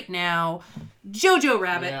right now. Jojo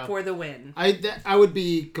Rabbit for the win. I would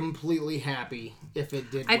be completely happy if it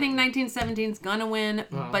did. I think 1917's gonna win,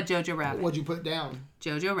 but Jojo Rabbit. What'd you put down?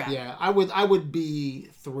 Jojo Rabbit. Yeah, I would be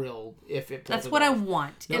thrilled if it. That's pulled what it I off.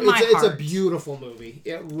 want No, in my it's heart. a beautiful movie.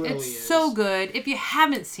 It really It's is. so good. If you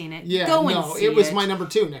haven't seen it, Yeah, go and no, see it. it was my number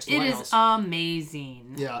 2 next to It my is house.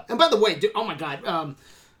 amazing. Yeah, and by the way, dude, oh my god,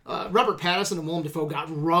 Robert Pattinson and Willem Dafoe got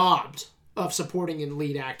robbed of supporting and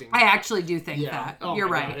lead acting. I actually do think Yeah. that. Oh You're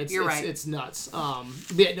my right. God. You're It's right. It's nuts.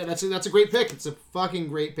 Yeah, no, that's a great pick. It's a fucking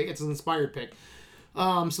great pick. It's an inspired pick.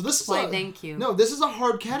 So this Why, is thank you. No, this is a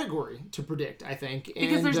hard category to predict, I think.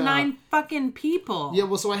 Because and, there's 9 fucking people. Yeah,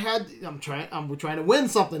 well, so we're trying to win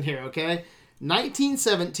something here, okay?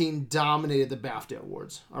 1917 dominated the BAFTA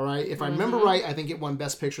Awards, all right? If I remember right, I think it won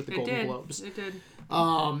Best Picture at the Golden Globes. It did.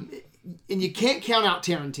 And you can't count out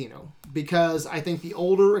Tarantino because I think the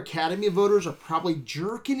older Academy voters are probably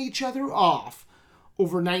jerking each other off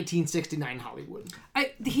over 1969 Hollywood.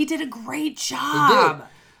 He did a great job.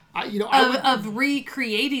 Of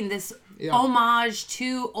recreating this homage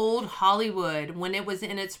to old Hollywood when it was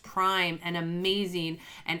in its prime and amazing,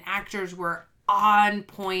 and actors were on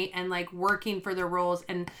point and like working for their roles,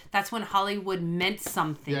 and that's when Hollywood meant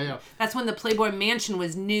something. Yeah. That's when the Playboy Mansion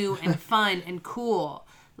was new and fun and cool.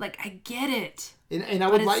 Like, I get it. And I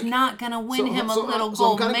But would it's not gonna win him a little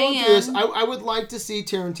so I'm gold kinda man. going through this. I would like to see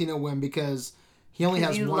Tarantino win because he only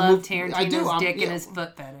has you one love movie. Tarantino's I do. dick yeah. and his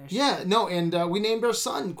foot fetish. Yeah, no, and we named our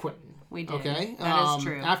son Quentin. We did. Okay, That is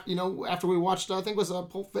true. After we watched, I think it was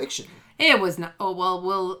Pulp Fiction. It was not. Oh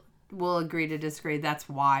well, we'll agree to disagree. That's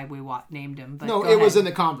why we named him. But No, go it was ahead.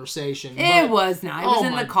 in the conversation. It but- was not. It was Oh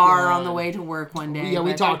in my the car God. on the way to work one day. Yeah,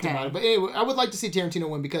 we but talked okay. about it. But anyway, I would like to see Tarantino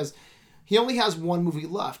win because he only has one movie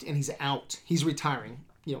left and he's out. He's retiring.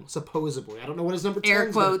 Supposedly. I don't know what his number 10 Air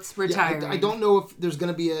is. quotes, Yeah, retiring. I don't know if there's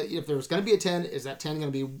going to be a 10. Is that 10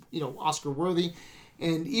 going to be Oscar worthy?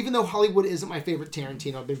 And even though Hollywood isn't my favorite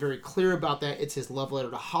Tarantino, I've been very clear about that. It's his love letter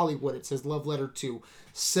to Hollywood. It's his love letter to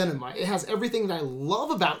cinema. It has everything that I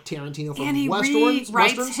love about Tarantino from And he westerns.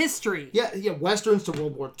 rewrites history. Yeah, westerns to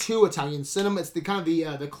World War II, Italian cinema. It's the kind of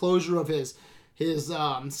the closure of his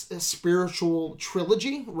spiritual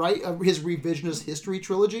trilogy, right? His revisionist history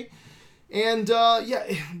trilogy, and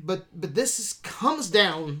but this comes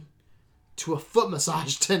down to a foot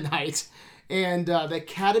massage tonight, and the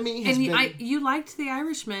Academy has been. You liked The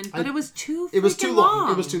Irishman, but it was too. It was too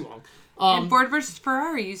long. It was too long. And Ford versus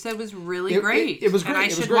Ferrari, you said was really great. It was great. And I It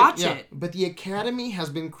was should great, watch yeah. it. But the Academy has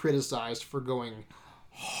been criticized for going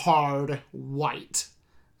hard white.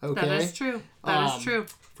 Okay, That is true. That is true.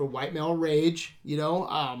 For white male rage,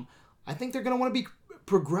 I think they're going to want to be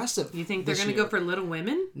progressive. You think they're going to go for Little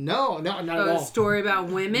Women? No, not at A all. story about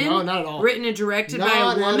women? No, not at all. Written and directed by a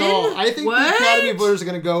Not woman? at all. I think What? the Academy voters are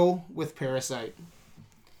going to go with Parasite.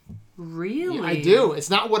 Really? Yeah, I do. It's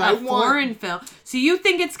not what I want. Foreign film. So you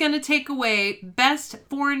think it's going to take away Best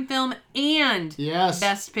Foreign Film and Yes,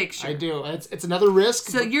 Best Picture? I do. It's another risk.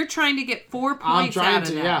 So you're trying to get 4 I'm points trying out of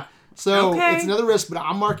to, that. yeah. So Okay. it's another risk, but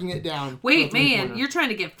I'm marking it down. Wait, for a man, three-pointer. you're trying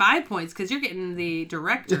to get 5 points because you're getting the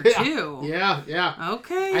director Yeah. too. Yeah.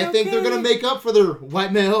 Okay. I think they're going to make up for their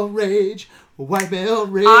white male rage. White male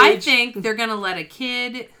rage. I think they're going to let a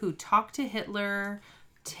kid who talked to Hitler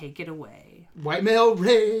take it away. White male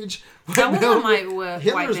rage. That wasn't my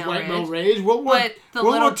Hitler's white male rage. World War, But the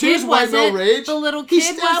World little War II's kid white male wasn't. rage. The little He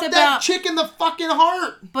kid was stabbed that about- chick in the fucking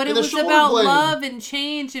heart. But in it the was shoulder about blade. love and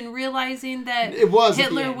change and realizing that It was at the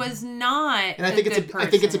Hitler end. was not And I think a it's good I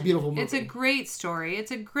think it's a person. beautiful movie. It's a great story.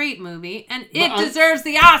 It's a great movie, and it But deserves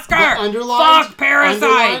the Oscar. but underlined- Fuck Parasite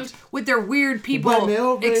underlined- with their weird people. White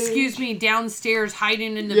male rage. Excuse me, downstairs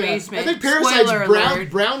hiding in the Yeah. basement. I think Parasite's Spoiler alert.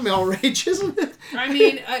 brown male rage, isn't it? I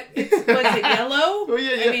mean, was it yellow? Oh,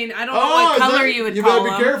 yeah. I mean, I don't know Oh, what is color that- you would you call better be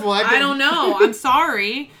them. careful. I don't know. I'm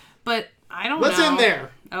sorry, but I don't Let's know. end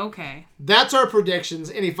there. Okay. That's our predictions.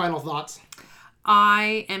 Any final thoughts?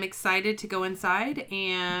 I am excited to go inside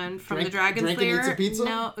and from Drink- the Dragon drink and eat Slayer. some pizza?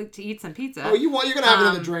 No, to eat some pizza. Oh, you're gonna have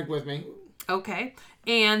another drink with me. Okay.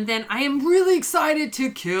 And then I am really excited to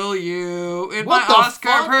kill you in What my the Oscar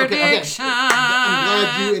fuck? Okay, okay. prediction. I'm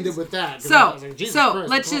glad you ended with that. 'cause I was like, Jesus Christ,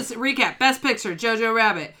 let's of just recap. Best Picture, Jojo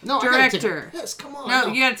Rabbit. No, I gotta take a Director. piss. Come on. No,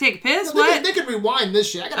 you gotta take a piss? No, What? they can rewind this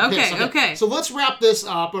shit. I gotta Okay, piss. okay. So let's wrap this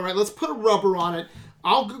up. All right, let's put a rubber on it.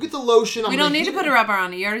 I'll go get the lotion. We don't need to put a rubber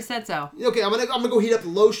on it. You already said so. Okay, I'm gonna go heat up the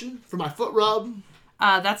lotion for my foot rub.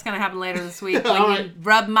 That's gonna happen later this week when All you right.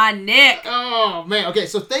 rub my neck. Oh man. Okay,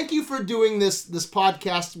 so thank you for doing this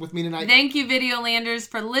podcast with me tonight. Thank you, Videolanders,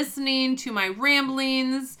 for listening to my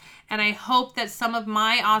ramblings. And I hope that some of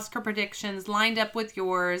my Oscar predictions lined up with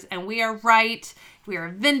yours. And we are right. We are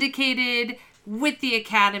vindicated with the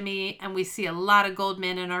Academy. And we see a lot of gold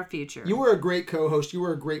men in our future. You were a great co-host. You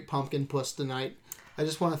were a great pumpkin puss tonight. I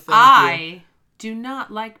just want to thank you. I do not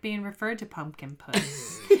like being referred to pumpkin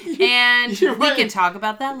puss. And You're we right. can talk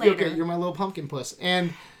about that later. Okay, you're my little pumpkin puss.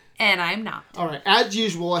 And And I'm not. all right, as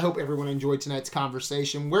usual, I hope everyone enjoyed tonight's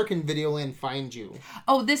conversation. Where can Videoland find you?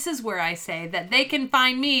 Oh, this is where I say that they can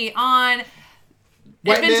find me on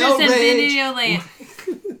White Adventures Male in Rage.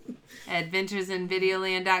 Videoland.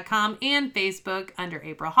 AdventuresInVideoland.com and Facebook under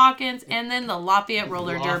April Hawkins, and then the Lafayette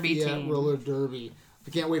Roller Derby Lafayette team. Roller Derby. I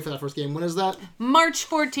can't wait for that first game. When is that? March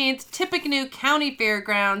 14th, Tippecanoe County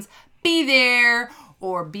Fairgrounds. Be there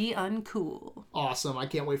or be uncool. Awesome. I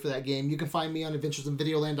can't wait for that game. You can find me on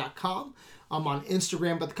adventuresinvideoland.com. I'm on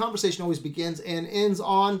Instagram, but the conversation always begins and ends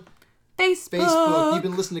on Facebook. You've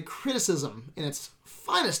been listening to Criticism in its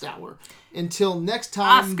finest hour. Until next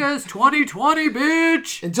time. Oscars 2020,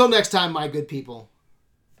 bitch. Until next time, my good people.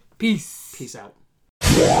 Peace. Peace out.